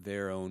out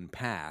their own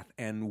path?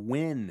 And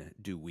when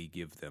do we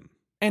give them?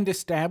 And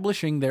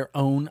establishing their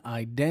own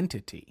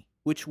identity.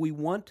 Which we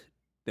want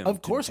them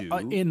of course, to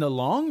do. In the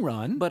long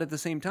run. But at the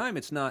same time,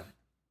 it's not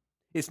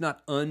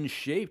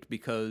unshaped,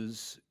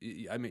 because,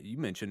 I mean, you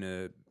mentioned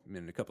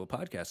in a couple of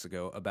podcasts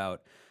ago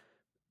about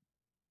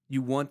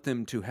you want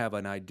them to have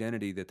an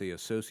identity that they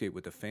associate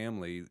with the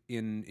family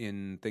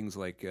in things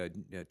like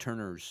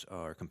Turners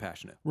are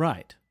compassionate.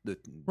 Right.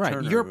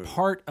 Turner, you're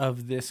part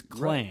of this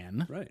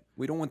clan. Right.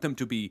 We don't want them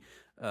to be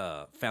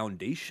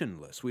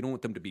foundationless. We don't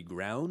want them to be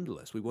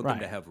groundless. We want them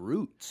to have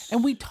roots.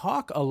 And we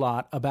talk a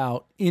lot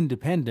about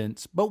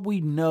independence, but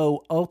we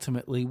know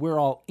ultimately we're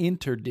all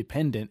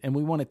interdependent, and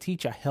we want to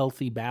teach a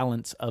healthy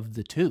balance of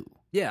the two.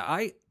 Yeah,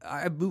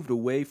 I moved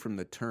away from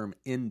the term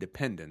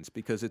independence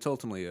because it's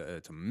ultimately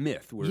it's a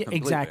myth.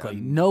 Exactly.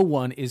 No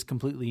one is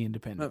completely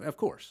independent. Of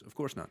course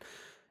not.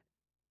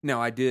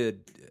 Now, I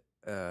did.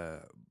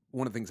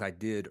 One of the things I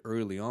did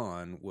early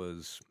on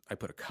was I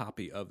put a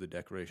copy of the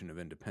Declaration of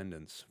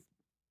Independence,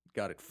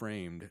 got it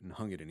framed, and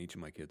hung it in each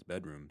of my kids'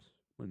 bedrooms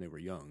when they were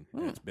young.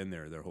 And it's been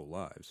there their whole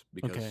lives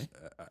because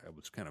I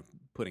was kind of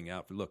putting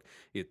out for, look,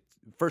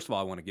 first of all,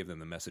 I want to give them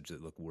the message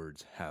that, look,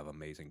 words have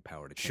amazing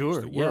power to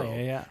change the world.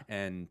 Yeah.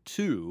 And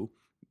two,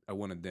 I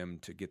wanted them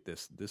to get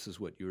this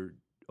is what you're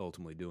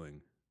ultimately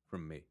doing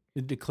from me.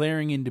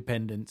 Declaring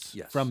independence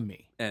from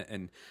me.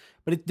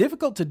 But it's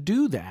difficult to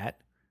do that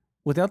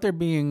without there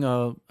being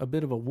a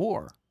bit of a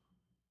war.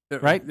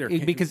 Right?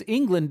 Because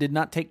England did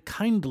not take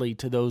kindly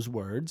to those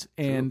words,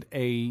 and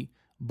a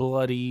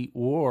bloody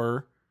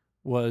war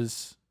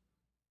was,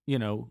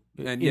 and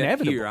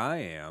inevitable. Yet here I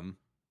am,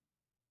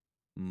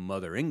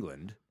 Mother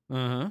England,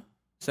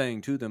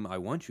 saying to them, I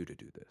want you to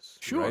do this.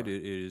 Sure. Right?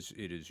 It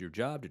is your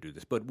job to do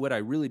this. But what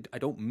I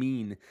don't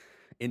mean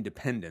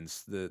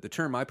independence. The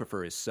term I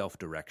prefer is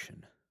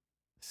self-direction.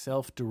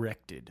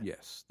 Self-directed.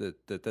 Yes,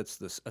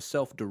 a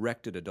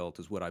self-directed adult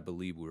is what I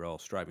believe we're all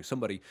striving.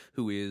 Somebody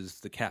who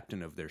is the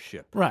captain of their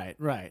ship. Right.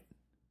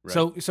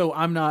 So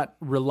I'm not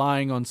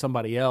relying on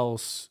somebody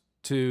else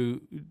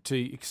to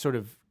sort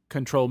of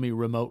control me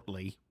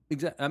remotely.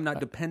 Exactly. I'm not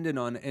dependent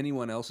on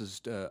anyone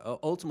else's,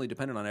 ultimately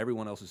dependent on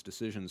everyone else's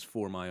decisions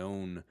for my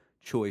own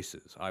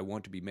choices. I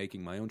want to be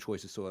making my own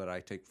choices so that I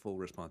take full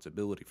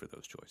responsibility for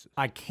those choices.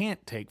 I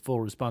can't take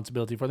full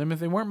responsibility for them if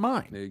they weren't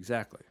mine.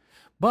 Exactly.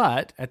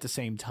 But at the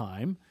same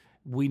time,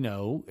 we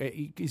know,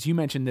 as you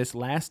mentioned this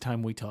last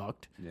time we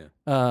talked,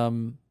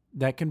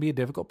 that can be a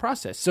difficult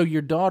process. So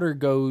your daughter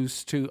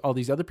goes to all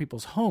these other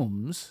people's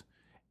homes,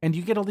 and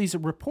you get all these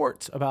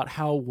reports about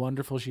how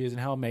wonderful she is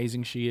and how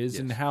amazing she is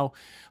and how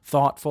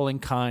thoughtful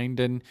and kind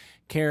and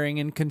caring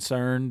and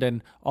concerned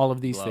and all of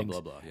these things.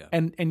 Blah, blah, blah,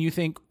 yeah. And you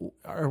think,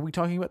 are we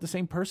talking about the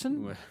same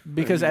person?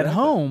 Because at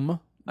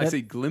home... I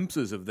see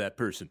glimpses of that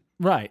person.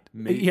 Right.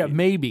 Maybe. Yeah,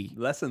 maybe.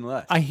 Less and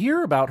less. I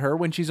hear about her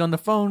when she's on the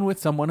phone with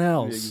someone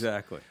else.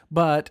 Exactly.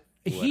 But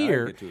what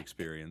here... I get to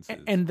experience is...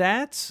 And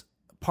that's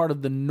part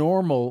of the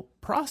normal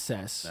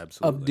process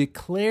of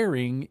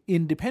declaring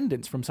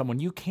independence from someone.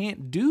 You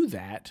can't do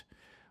that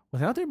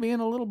without there being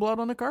a little blood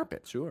on the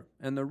carpet. Sure.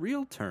 And the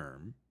real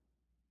term,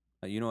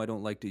 I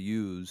don't like to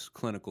use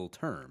clinical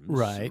terms.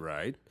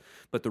 Right.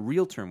 But the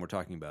real term we're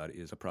talking about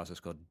is a process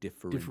called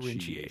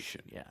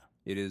differentiation. Yeah.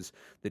 It is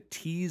the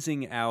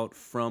teasing out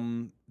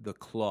from the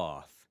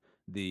cloth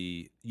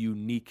the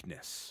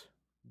uniqueness,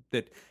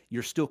 that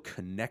you're still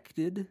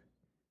connected,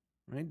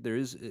 right? There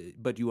is,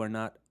 but you are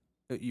not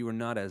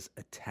as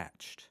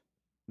attached.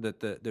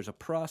 There's a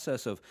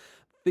process of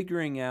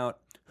figuring out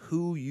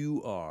who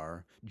you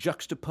are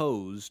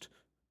juxtaposed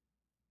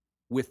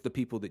with the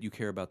people that you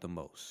care about the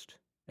most.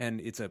 And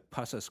it's a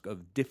process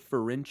of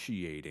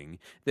differentiating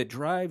that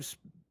drives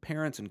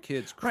parents and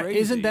kids crazy. Right.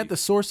 Isn't that the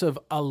source of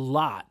a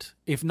lot,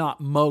 if not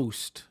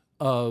most,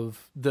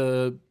 of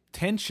the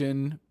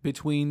tension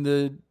between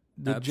the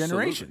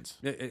generations?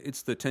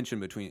 It's the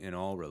tension in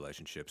all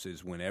relationships,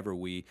 is whenever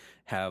we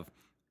have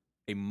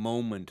a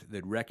moment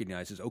that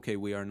recognizes, okay,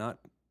 we are not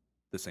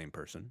the same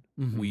person.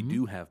 Mm-hmm. We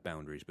do have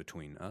boundaries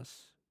between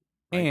us.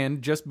 Right?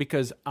 And just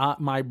because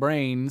my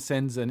brain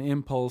sends an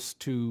impulse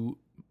to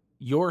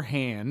your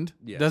hand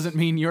doesn't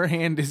mean your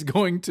hand is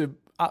going to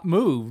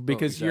move,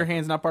 because your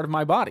hand's not part of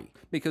my body.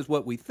 Because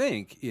what we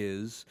think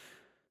is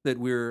that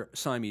we're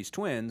Siamese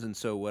twins, and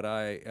so what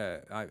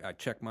I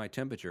check my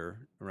temperature,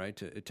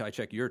 right? I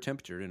check your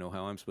temperature to know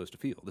how I'm supposed to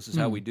feel. This is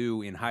how we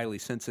do in highly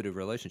sensitive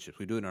relationships.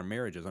 We do it in our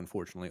marriages,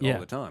 unfortunately, all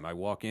the time. I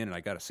walk in and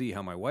I got to see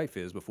how my wife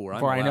is before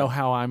I know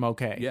how I'm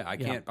okay. Yeah, I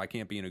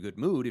can't be in a good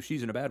mood if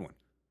she's in a bad one.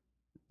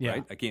 Yeah,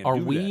 right? I can't. Are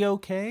we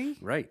okay?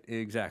 Right,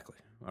 exactly.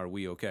 Are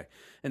we okay?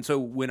 And so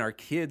when our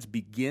kids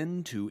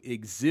begin to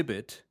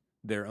exhibit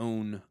their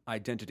own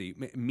identity,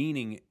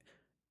 meaning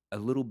a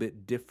little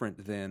bit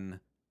different than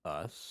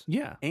us,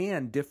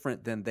 and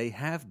different than they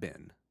have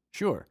been.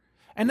 Sure.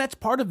 And that's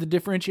part of the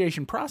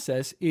differentiation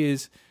process,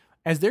 is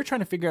as they're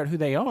trying to figure out who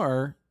they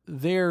are,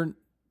 they're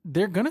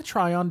going to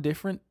try on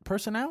different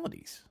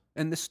personalities.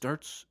 And this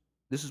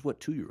is what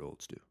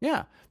 2-year-olds do.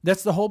 Yeah.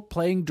 That's the whole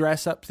playing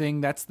dress up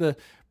thing. That's the,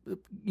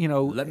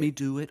 let me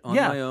do it on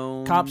my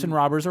own. Cops and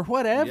robbers or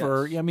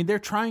whatever. Yes. I mean, they're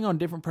trying on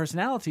different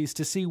personalities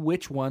to see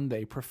which one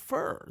they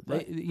prefer.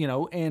 Right.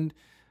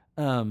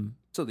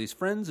 So these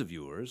friends of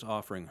yours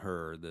offering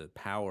her the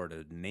power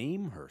to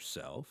name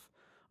herself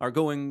are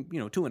going,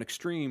 to an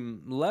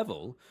extreme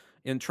level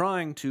in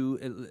trying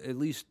to at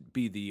least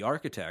be the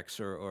architects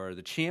or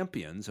the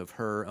champions of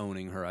her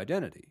owning her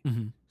identity.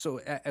 Mm-hmm. So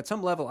at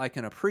some level, I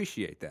can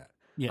appreciate that.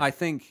 Yeah. I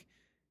think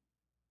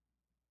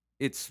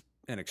it's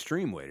an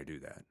extreme way to do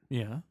that.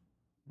 Yeah.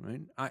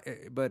 Right?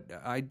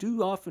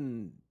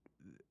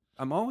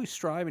 I'm always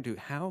striving to,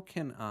 how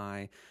can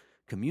I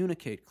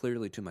communicate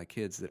clearly to my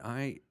kids that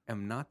I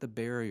am not the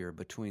barrier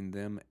between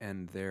them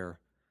and their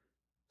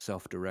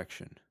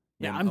self-direction.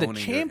 Yeah, I'm the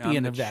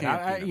champion of that.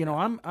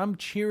 I'm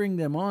cheering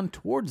them on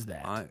towards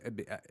that.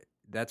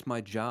 That's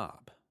my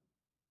job,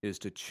 is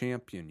to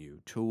champion you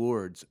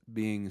towards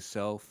being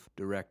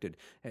self-directed.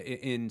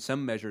 In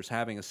some measures,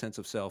 having a sense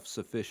of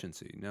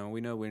self-sufficiency. Now,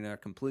 we know we're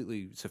not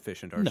completely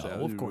sufficient ourselves.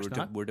 No, of course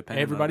not. We're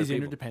dependent Everybody's on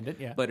other interdependent,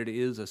 yeah. But it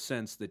is a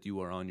sense that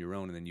you are on your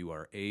own, and then you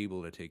are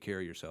able to take care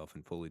of yourself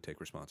and fully take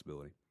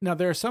responsibility. Now,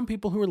 there are some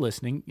people who are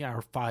listening,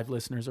 our 5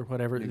 listeners or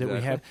whatever that we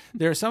have.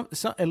 There are some,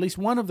 at least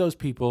one of those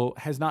people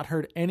has not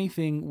heard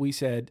anything we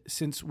said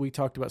since we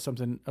talked about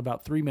something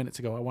about 3 minutes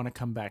ago. I want to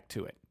come back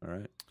to it. All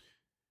right.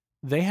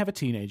 They have a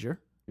teenager.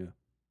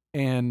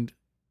 And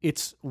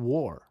it's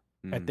war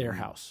at their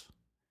house.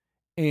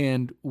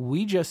 And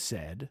we just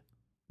said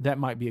that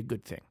might be a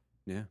good thing.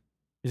 Yeah.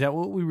 Is that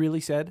what we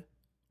really said?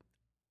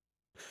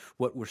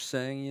 What we're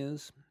saying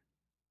is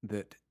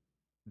that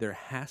there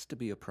has to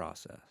be a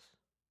process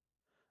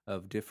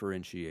of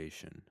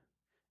differentiation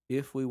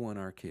if we want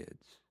our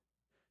kids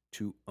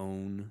to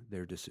own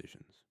their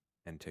decisions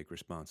and take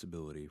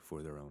responsibility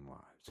for their own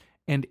lives.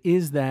 And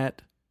is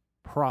that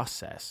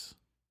process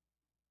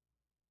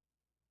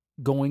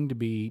going to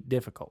be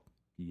difficult?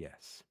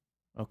 Yes.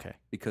 Okay.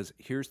 Because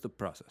here's the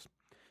process.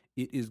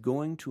 It is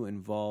going to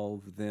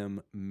involve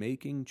them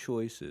making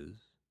choices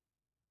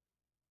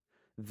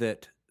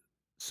that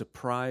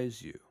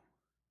surprise you,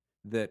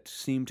 that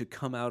seem to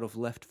come out of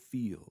left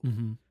field,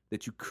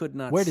 that you could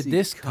not see. Where did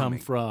this coming.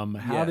 come from?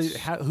 Yes.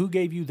 Who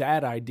gave you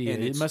that idea?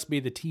 And It must be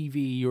the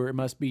TV, or it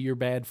must be your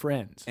bad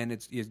friends. And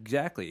it's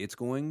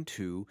going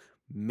to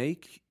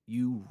make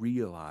you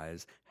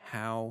realize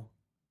how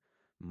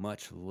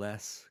much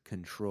less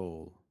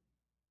control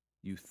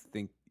you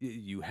think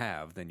you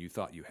have than you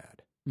thought you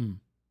had.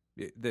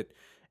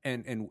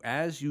 And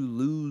as you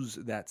lose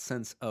that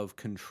sense of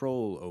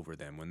control over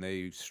them, when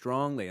they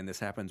strongly, and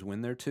this happens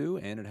when they're 2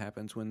 and it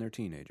happens when they're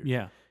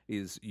teenagers,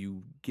 is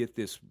you get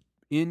this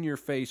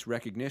in-your-face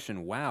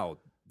recognition, wow,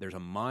 there's a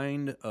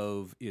mind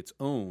of its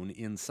own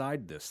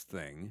inside this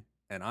thing,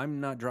 and I'm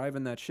not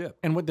driving that ship.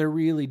 And what they're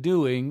really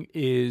doing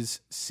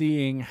is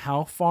seeing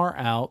how far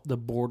out the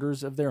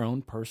borders of their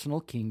own personal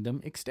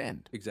kingdom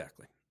extend.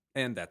 Exactly.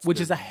 And which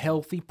is a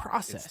healthy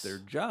process. It's their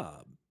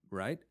job,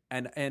 right?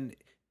 And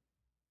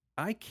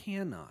I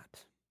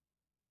cannot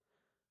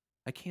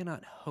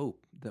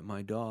hope that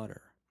my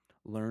daughter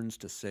learns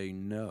to say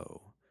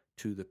no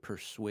to the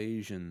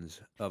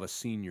persuasions of a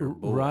senior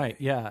boy. Right,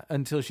 yeah,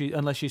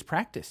 unless she's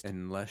practiced.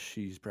 Unless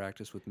she's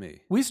practiced with me.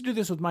 I used to do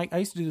this with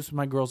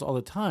my girls all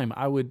the time.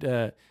 I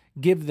would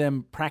give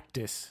them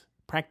practice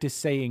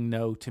saying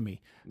no to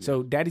me. Yeah.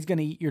 So, Daddy's going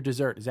to eat your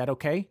dessert. Is that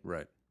okay?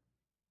 Right.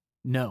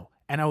 No.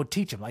 And I would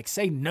teach them, like,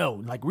 say no,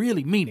 like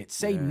really mean it.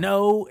 Say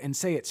no, and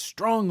say it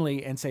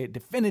strongly, and say it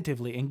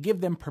definitively, and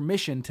give them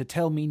permission to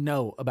tell me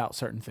no about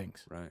certain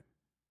things. Right.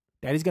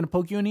 Daddy's going to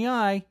poke you in the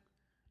eye.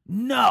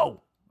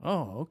 No.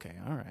 Oh, okay.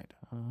 All right.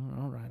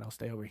 I'll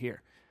stay over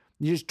here.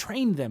 You just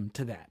train them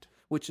to that.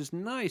 Which is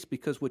nice,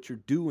 because what you're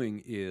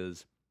doing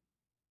is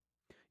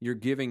you're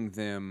giving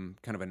them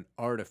kind of an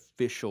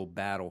artificial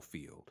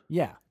battlefield.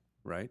 Yeah.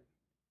 Right?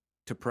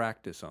 To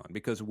practice on.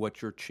 Because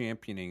what you're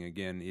championing,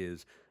 again,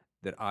 is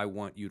that I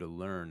want you to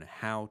learn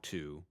how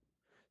to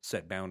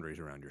set boundaries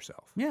around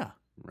yourself. Yeah.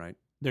 Right?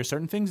 There's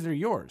certain things that are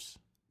yours.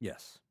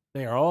 Yes.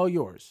 They are all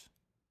yours.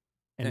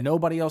 And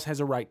nobody else has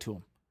a right to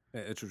them.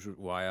 It's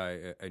why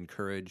I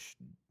encourage,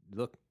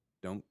 look,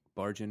 don't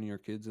barge into your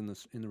kids in the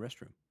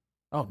restroom.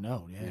 Oh,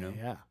 no. Yeah,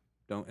 yeah.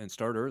 Don't, and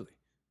start early.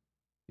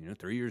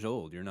 3 years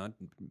old, you're not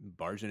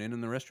barging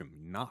in the restroom.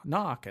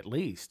 Knock, at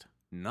least.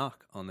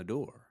 Knock on the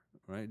door,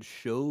 right?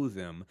 Show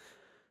them,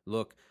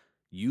 look,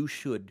 you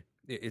should.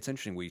 It's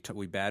interesting, we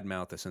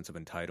badmouth the sense of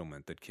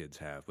entitlement that kids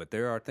have, but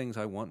there are things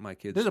I want my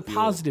kids to feel. There's a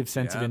positive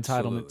sense of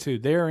entitlement, too.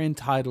 They're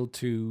entitled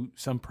to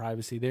some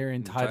privacy. They're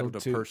entitled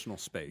to personal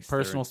space. They're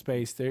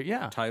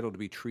entitled to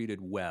be treated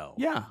well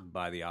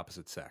by the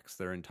opposite sex.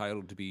 They're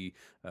entitled to be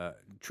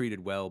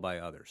treated well by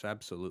others.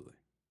 Absolutely.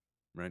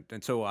 Right?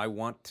 And so I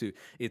want to,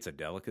 it's a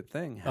delicate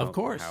thing. Of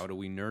course. How do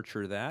we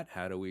nurture that?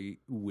 How do we,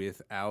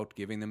 without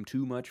giving them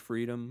too much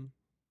freedom?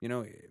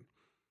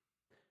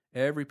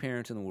 Every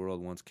parent in the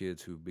world wants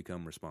kids who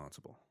become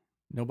responsible.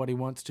 Nobody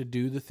wants to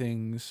do the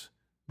things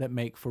that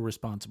make for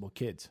responsible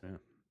kids. Yeah,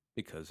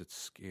 because it's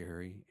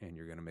scary, and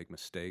you're going to make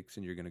mistakes,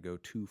 and you're going to go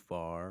too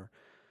far.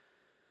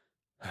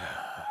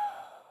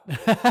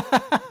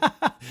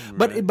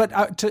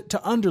 But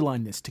to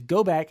underline this, to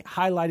go back,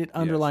 highlight it,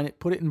 underline it,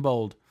 put it in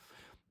bold.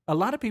 A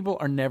lot of people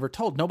are never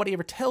told. Nobody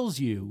ever tells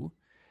you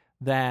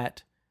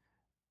that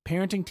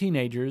parenting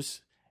teenagers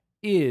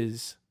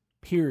is,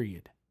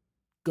 period,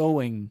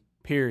 going,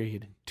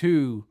 period,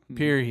 to,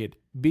 period,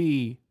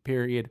 be,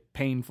 period,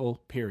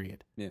 painful,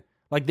 period. Yeah.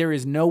 Like, there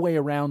is no way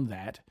around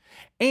that.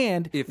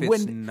 And if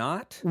it's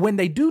not, when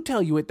they do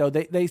tell you it, though,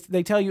 they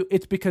tell you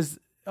it's because,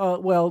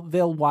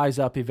 they'll wise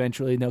up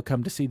eventually and they'll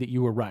come to see that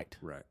you were right.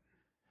 Right.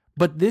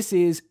 But this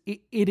is,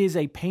 it is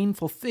a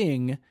painful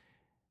thing,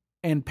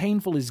 and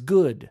painful is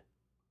good.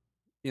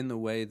 In the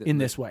way that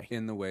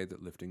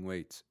lifting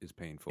weights is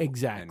painful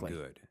and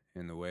good.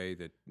 In the way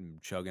that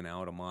chugging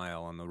out a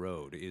mile on the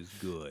road is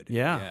good.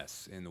 Yeah.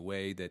 Yes. In the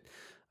way that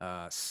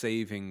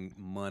saving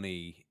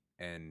money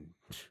and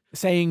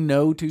saying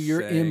no to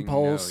your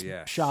impulse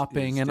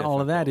shopping and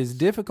all of that is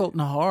difficult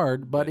and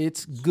hard, but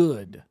it's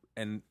good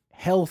and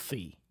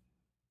healthy.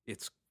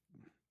 It's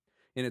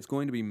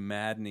going to be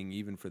maddening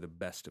even for the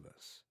best of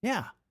us.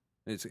 Yeah.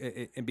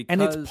 And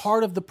it's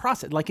part of the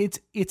process. Like, it's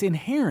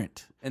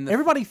inherent. And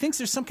everybody thinks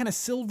there's some kind of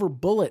silver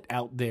bullet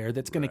out there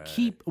that's going to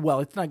keep.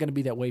 Well, it's not going to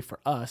be that way for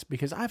us,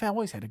 because I've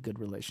always had a good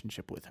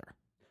relationship with her.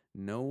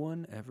 No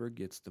one ever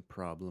gets the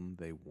problem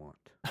they want.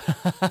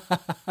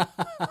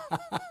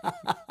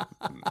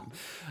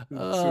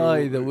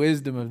 The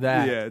wisdom of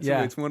that.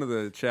 It's one of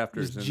the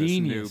chapters in this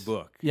new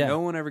book. Yeah.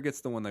 No one ever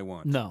gets the one they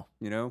want. No.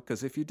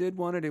 Because if you did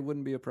want it, it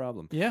wouldn't be a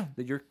problem. Yeah.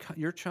 That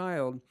your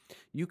child,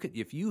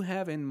 if you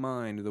have in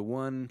mind the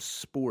one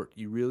sport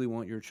you really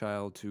want your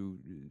child to,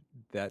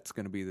 that's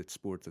going to be the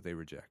sport that they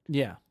reject.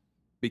 Yeah.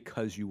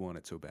 Because you want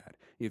it so bad.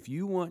 If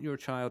you want your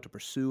child to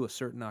pursue a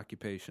certain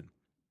occupation,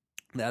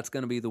 that's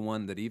going to be the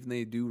one that even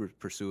they do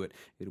pursue it,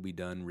 it'll be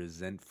done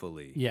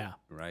resentfully. Yeah.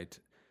 Right?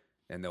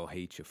 And they'll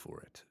hate you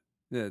for it.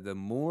 The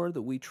more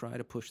that we try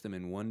to push them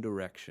in one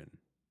direction,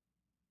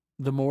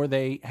 the more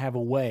they have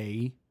a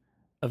way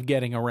of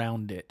getting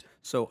around it.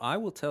 So I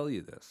will tell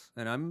you this,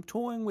 and I'm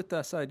toying with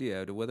this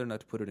idea to whether or not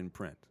to put it in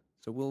print.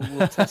 So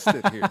we'll test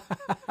it here.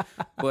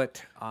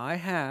 But I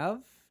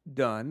have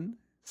done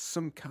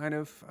some kind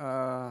of,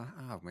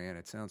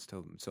 it sounds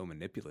so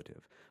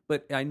manipulative.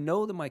 But I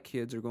know that my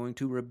kids are going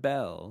to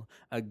rebel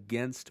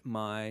against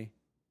my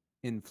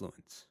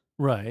influence.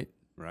 Right.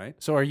 Right?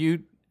 So are you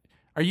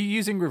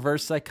using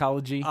reverse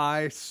psychology?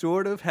 I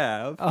sort of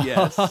have,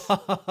 yes.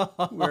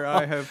 Where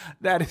I have...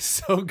 That is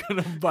so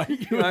going to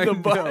bite you in the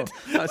butt.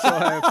 So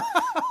I have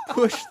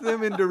pushed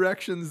them in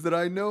directions that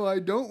I know I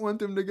don't want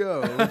them to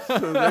go.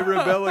 So they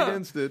rebel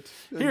against it.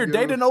 Here,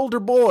 date an older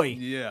boy.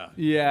 Yeah.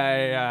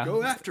 Yeah.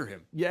 Go after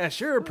him. Yeah,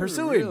 sure.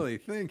 Pursue I him. really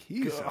think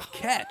he's a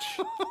catch.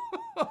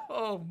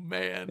 Oh,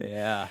 man.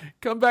 Yeah.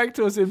 Come back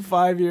to us in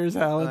 5 years,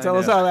 Hal, and tell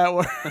us how that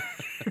works.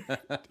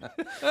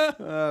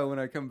 When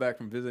I come back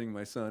from visiting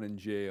my son in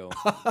jail.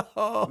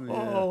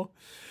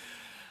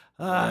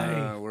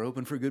 We're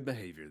hoping for good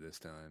behavior this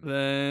time.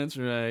 That's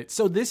right.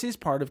 So this is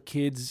part of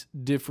kids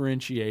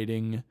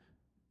differentiating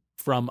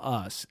from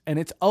us, and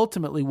it's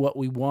ultimately what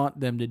we want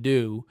them to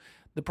do.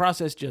 The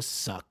process just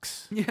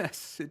sucks.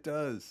 Yes, it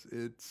does.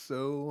 It's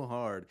so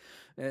hard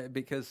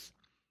because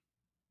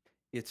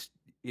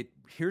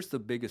here's the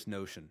biggest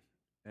notion,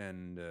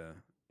 and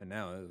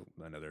now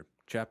another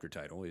chapter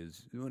title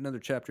is You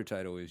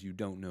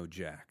Don't Know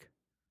Jack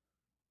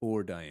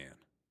or Diane.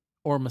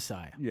 Or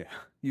Messiah. Yeah.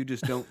 You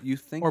just don't, you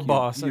think. Or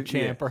Boss or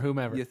Champ or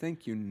whomever. You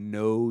think you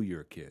know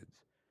your kids.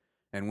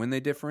 And when they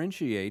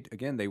differentiate,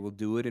 again, they will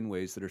do it in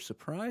ways that are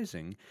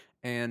surprising,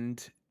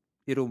 and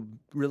it'll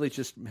really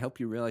just help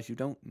you realize you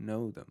don't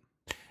know them.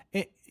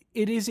 It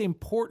is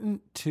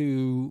important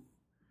to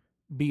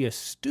be a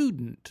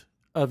student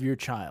of your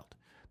child,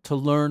 to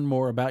learn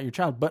more about your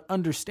child, but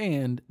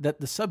understand that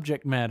the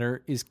subject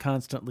matter is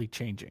constantly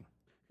changing.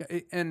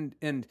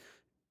 And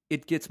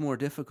it gets more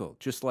difficult.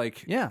 Just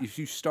like if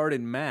you start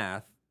in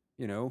math,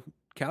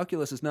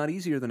 calculus is not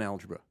easier than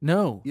algebra.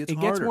 No, it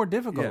gets more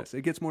difficult. Yes,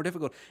 it gets more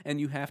difficult. And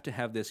you have to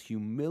have this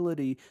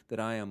humility that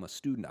I am a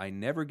student. I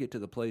never get to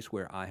the place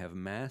where I have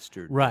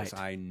mastered this.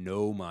 I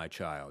know my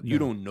child. You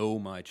don't know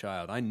my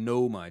child. I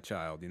know my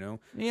child,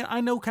 Yeah,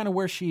 I know kind of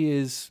where she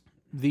is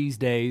these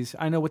days.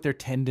 I know what their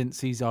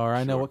tendencies are.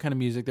 I know what kind of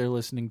music they're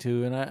listening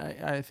to, and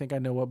I think I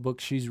know what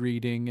books she's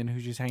reading and who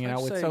she's hanging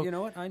out with. So you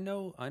know what? I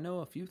know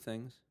a few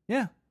things.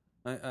 Yeah.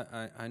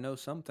 I know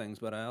some things,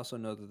 but I also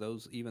know that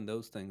those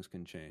things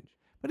can change.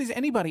 But is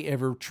anybody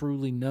ever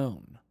truly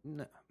known?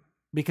 No.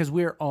 Because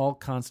we're all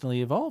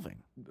constantly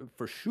evolving.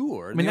 For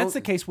sure. I mean, that's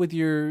the case with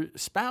your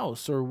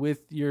spouse or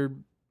with your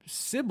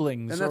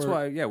siblings, and that's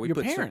why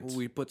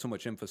we put so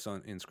much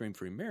emphasis in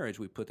Scream-Free Marriage.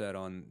 We put that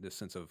on this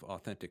sense of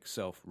authentic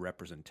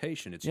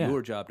self-representation. It's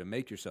your job to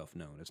make yourself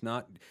known. It's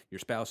not your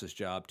spouse's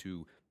job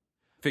to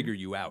figure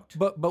you out.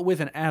 But with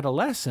an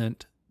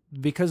adolescent,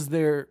 because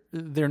they're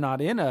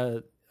not in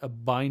a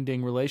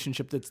binding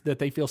relationship that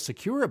they feel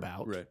secure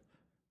about. Right.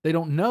 They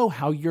don't know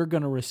how you're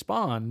going to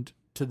respond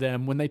to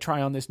them when they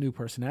try on this new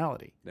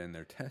personality. Then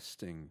they're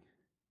testing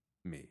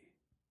me.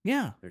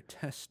 Yeah. They're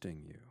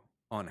testing you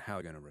on how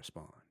you're going to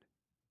respond.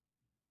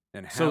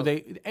 And how... So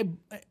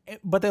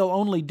but they'll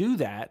only do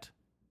that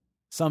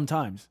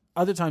sometimes.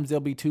 Other times they'll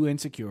be too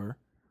insecure,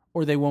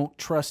 or they won't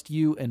trust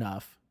you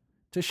enough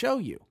to show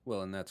you.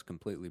 Well, and that's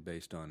completely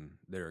based on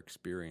their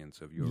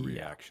experience of your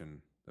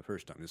reaction the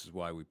first time. This is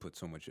why we put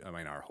so much.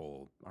 Our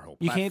whole.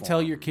 You can't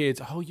tell your kids,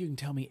 you can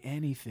tell me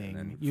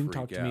anything. You can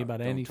talk to me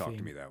about anything. Don't talk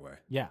to me that way.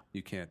 Yeah,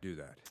 you can't do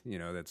that.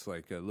 That's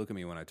like look at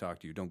me when I talk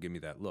to you. Don't give me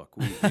that look.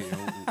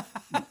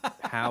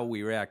 How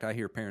we react. I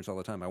hear parents all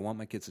the time. I want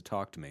my kids to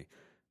talk to me.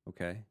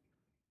 Okay.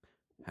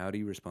 How do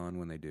you respond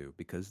when they do?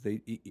 Because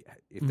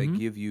if they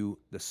give you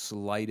the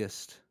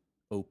slightest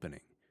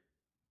opening,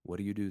 what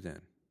do you do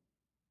then?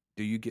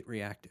 Do you get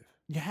reactive?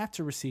 You have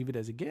to receive it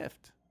as a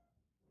gift.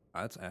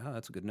 That's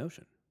a good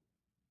notion.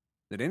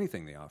 That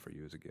anything they offer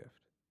you is a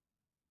gift.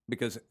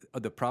 Because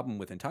the problem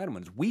with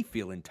entitlement is we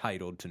feel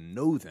entitled to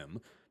know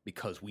them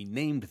because we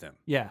named them.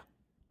 Yeah.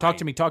 Talk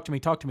to me. I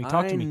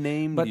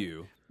named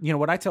you.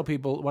 What I tell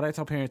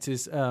parents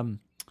is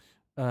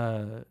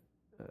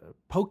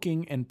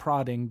poking and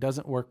prodding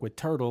doesn't work with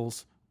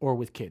turtles or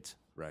with kids.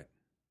 Right.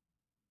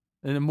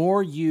 And the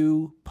more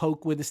you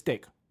poke with a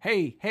stick,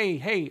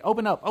 hey,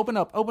 open up,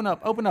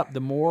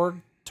 the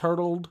more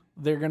turtled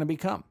they're going to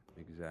become.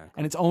 Exactly.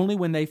 And it's only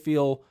when they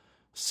feel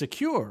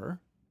secure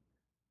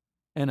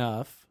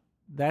enough,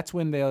 that's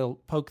when they'll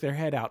poke their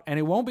head out. And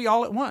it won't be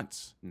all at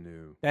once.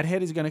 No. That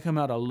head is going to come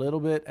out a little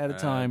bit at a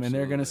time, and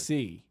they're going to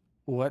see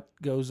what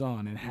goes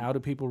on and how do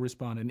people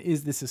respond, and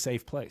is this a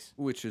safe place?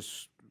 Which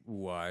is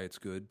why it's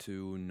good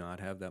to not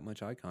have that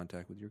much eye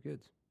contact with your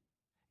kids.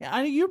 Yeah,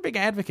 I know you're a big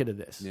advocate of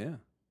this. Yeah.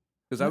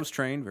 Because I was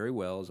trained very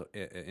well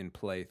in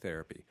play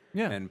therapy.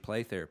 Yeah. And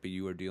play therapy,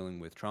 you are dealing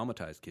with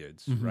traumatized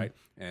kids, right?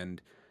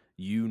 And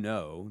you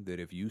know that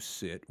if you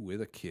sit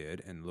with a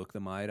kid and look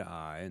them eye to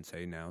eye and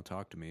say, now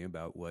talk to me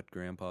about what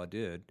grandpa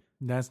did,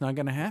 That's not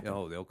going to happen.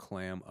 Oh, they'll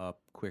clam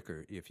up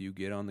quicker if you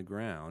get on the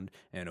ground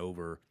and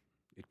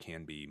it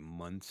can be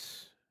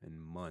months and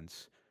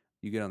months.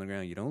 You get on the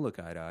ground, you don't look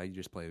eye to eye, you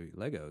just play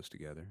Legos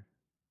together.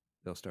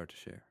 They'll start to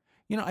share.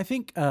 I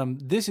think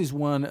this is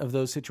one of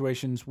those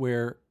situations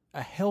where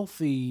a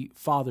healthy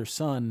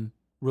father-son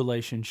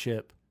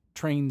relationship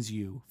trains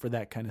you for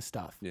that kind of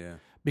stuff. Yeah.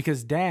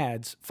 Because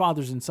dads,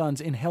 fathers and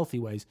sons in healthy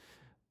ways,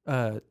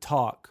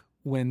 talk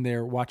when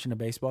they're watching a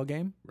baseball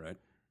game, right?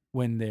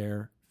 When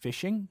they're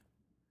fishing,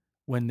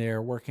 when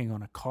they're working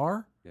on a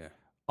car. Yeah.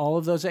 All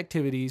of those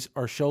activities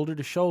are shoulder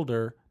to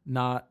shoulder,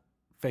 not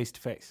face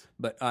to face.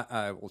 But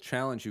I will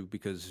challenge you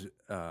because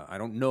I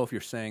don't know if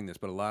you're saying this,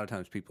 but a lot of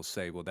times people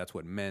say, well, that's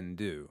what men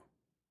do.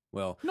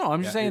 Well, no,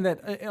 I'm just saying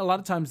that a lot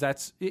of times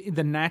that's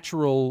the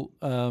natural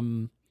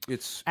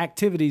it's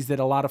activities that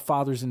a lot of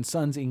fathers and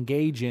sons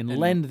engage in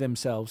lend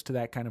themselves to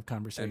that kind of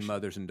conversation. And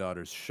mothers and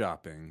daughters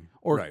shopping.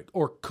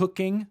 Or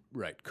cooking.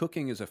 Right.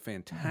 Cooking is a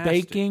fantastic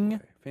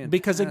baking. Way.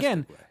 Because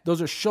again,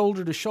 those are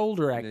shoulder to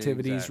shoulder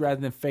activities rather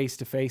than face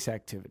to face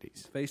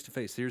activities. Face to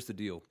face. Here's the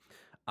deal.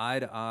 Eye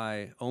to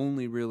eye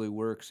only really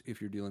works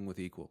if you're dealing with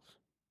equals.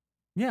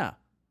 Yeah.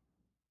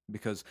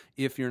 Because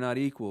if you're not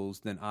equals,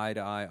 then eye to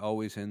eye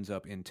always ends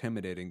up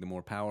intimidating. The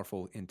more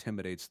powerful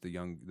intimidates the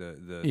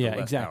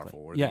less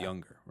powerful or the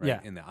younger, right? Yeah.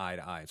 In the eye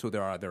to eye. So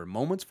there are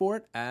moments for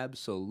it,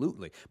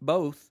 absolutely.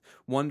 Both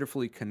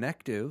wonderfully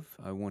connective.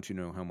 I want you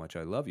to know how much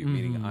I love you.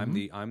 Meaning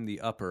I'm the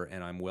upper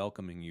and I'm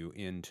welcoming you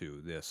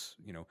into this,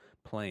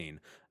 plane.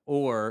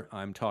 Or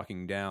I'm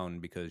talking down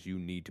because you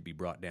need to be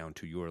brought down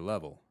to your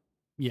level.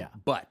 Yeah.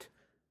 But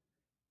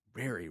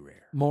very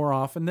rare. More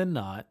often than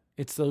not,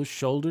 it's those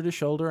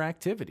shoulder-to-shoulder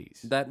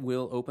activities. That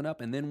will open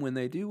up. And then when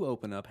they do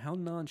open up, how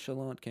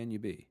nonchalant can you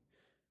be?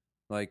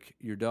 Like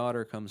your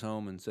daughter comes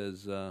home and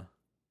says, you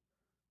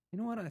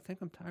know what, I think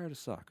I'm tired of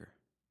soccer.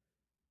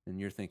 And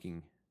you're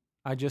thinking,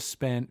 I've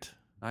spent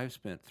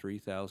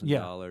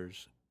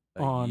 $3,000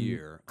 a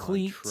year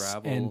cleats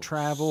on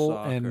travel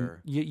and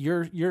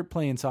you're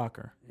playing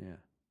soccer. Yeah.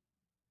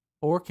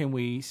 Or can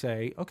we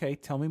say, okay,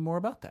 tell me more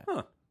about that.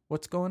 Huh.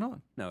 What's going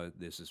on? Now,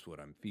 this is what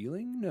I'm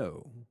feeling?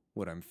 No.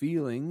 What I'm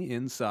feeling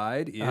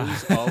inside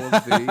is all of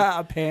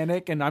the...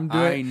 panic, and I'm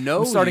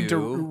starting to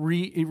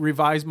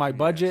revise my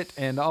budget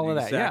and all of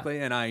that.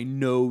 Exactly, and I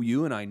know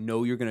you, and I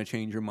know you're going to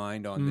change your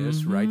mind on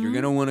this, right? You're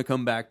going to want to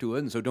come back to it,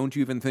 and so don't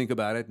you even think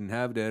about it and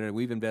have that, and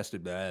we've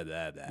invested, blah,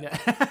 blah, blah.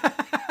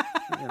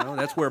 Yeah.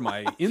 That's where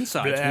my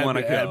insights want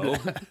to go.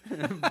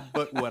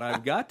 But what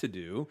I've got to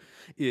do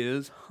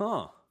is,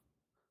 well,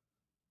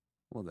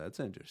 that's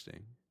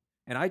interesting.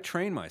 And I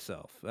train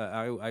myself.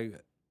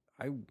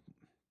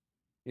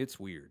 It's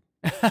weird.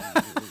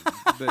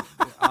 But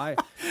I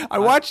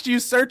watched you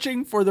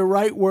searching for the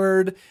right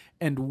word,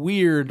 and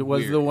weird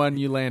was the one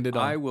you landed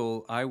on. I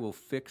will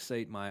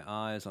fixate my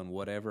eyes on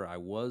whatever I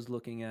was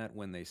looking at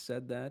when they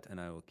said that, and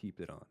I will keep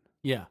it on.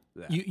 Yeah,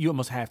 you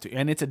almost have to,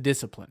 and it's a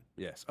discipline.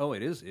 Yes. Oh,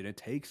 it is. It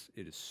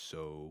is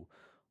so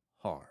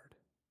hard,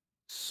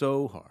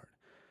 so hard.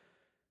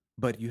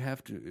 But you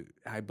have to,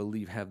 I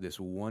believe, have this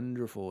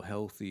wonderful,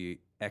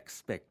 healthy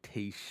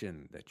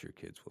expectation that your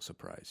kids will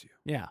surprise you.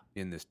 Yeah.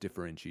 In this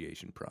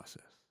differentiation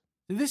process.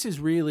 This is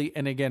really,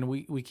 and again,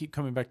 we keep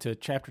coming back to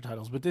chapter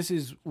titles, but this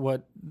is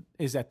what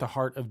is at the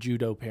heart of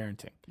judo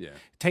parenting. Yeah.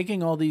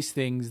 Taking all these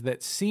things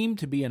that seem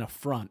to be an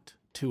affront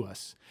to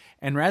us,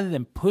 and rather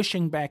than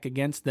pushing back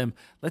against them,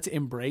 let's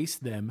embrace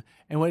them.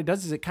 And what it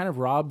does is it kind of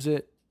robs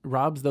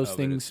those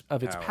things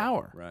of its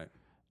power. Right.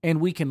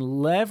 And we can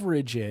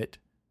leverage it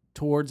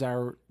towards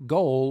our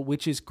goal,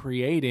 which is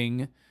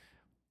creating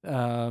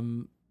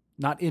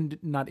not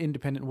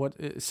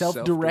independent,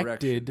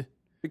 self-directed.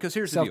 Because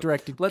here's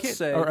self-directed the deal. Let's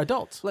say, or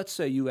adults. Let's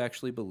say you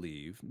actually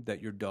believe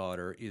that your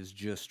daughter is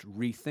just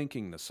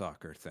rethinking the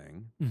soccer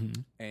thing,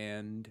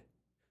 and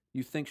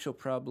you think she'll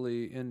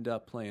probably end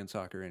up playing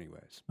soccer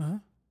anyways. Uh-huh.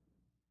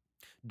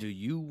 Do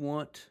you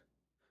want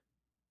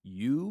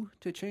you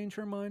to change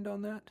her mind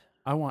on that?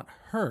 I want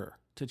her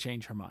to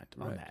change her mind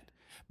on that.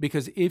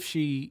 Because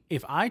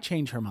if I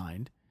change her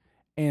mind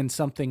and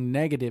something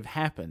negative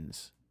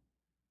happens,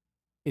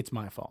 it's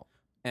my fault.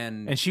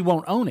 And she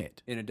won't own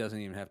it. And it doesn't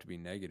even have to be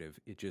negative.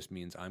 It just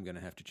means I'm going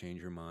to have to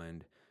change her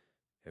mind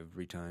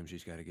every time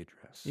she's got to get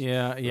dressed.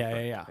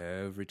 Yeah.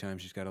 Every time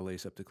she's got to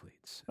lace up the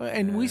cleats.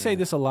 And we say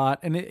this a lot,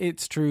 and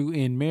it's true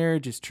in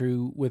marriage. It's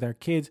true with our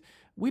kids.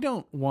 We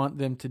don't want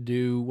them to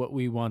do what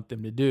we want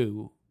them to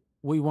do.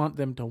 We want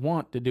them to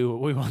want to do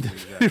what we want them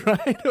to do,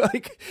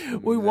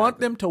 right? We want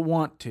them to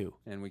want to.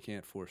 And we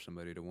can't force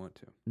somebody to want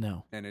to.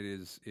 No. And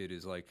it's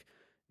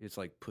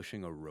like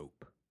pushing a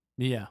rope.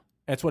 Yeah.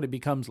 That's what it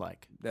becomes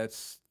like.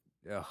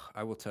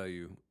 I will tell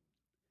you,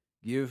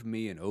 give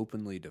me an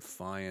openly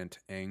defiant,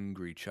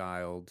 angry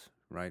child,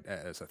 right?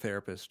 As a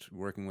therapist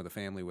working with a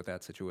family with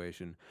that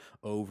situation,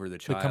 over the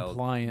child.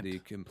 The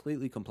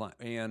completely compliant,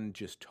 and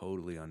just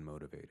totally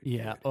unmotivated.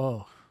 Yeah. Kid.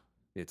 Oh.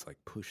 It's like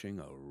pushing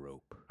a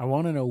rope. I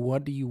want to know,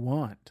 what do you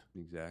want?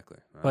 Exactly.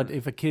 But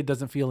if a kid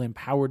doesn't feel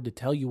empowered to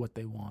tell you what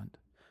they want.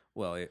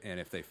 Well, and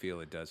if they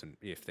feel it doesn't,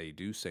 if they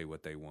do say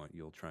what they want,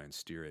 you'll try and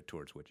steer it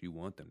towards what you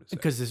want them to say.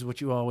 Because this is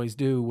what you always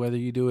do, whether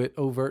you do it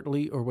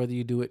overtly or whether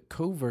you do it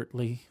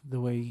covertly,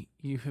 the way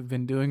you have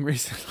been doing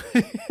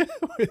recently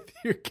with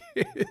your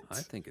kids. I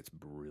think it's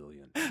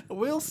brilliant.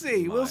 We'll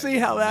see. We'll see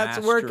how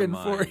that's working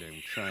for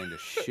you. Trying to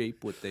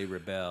shape what they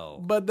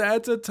rebel. But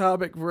that's a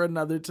topic for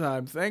another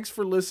time. Thanks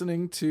for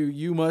listening to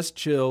You Must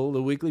Chill,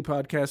 the weekly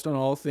podcast on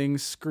all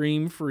things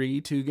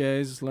scream-free. Two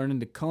guys learning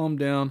to calm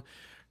down,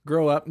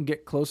 grow up, and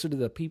get closer to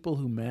the people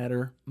who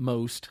matter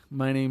most.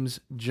 My name's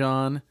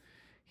John.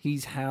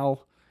 He's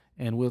Hal.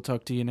 And we'll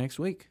talk to you next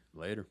week.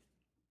 Later.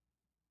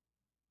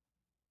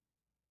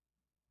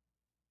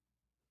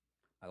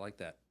 I like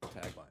that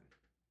tagline.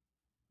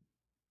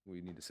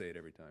 We need to say it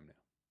every time now.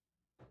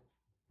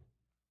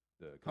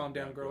 Calm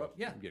down, grow up.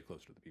 Yeah. Get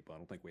closer to the people. I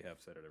don't think we have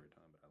said it every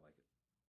time, but I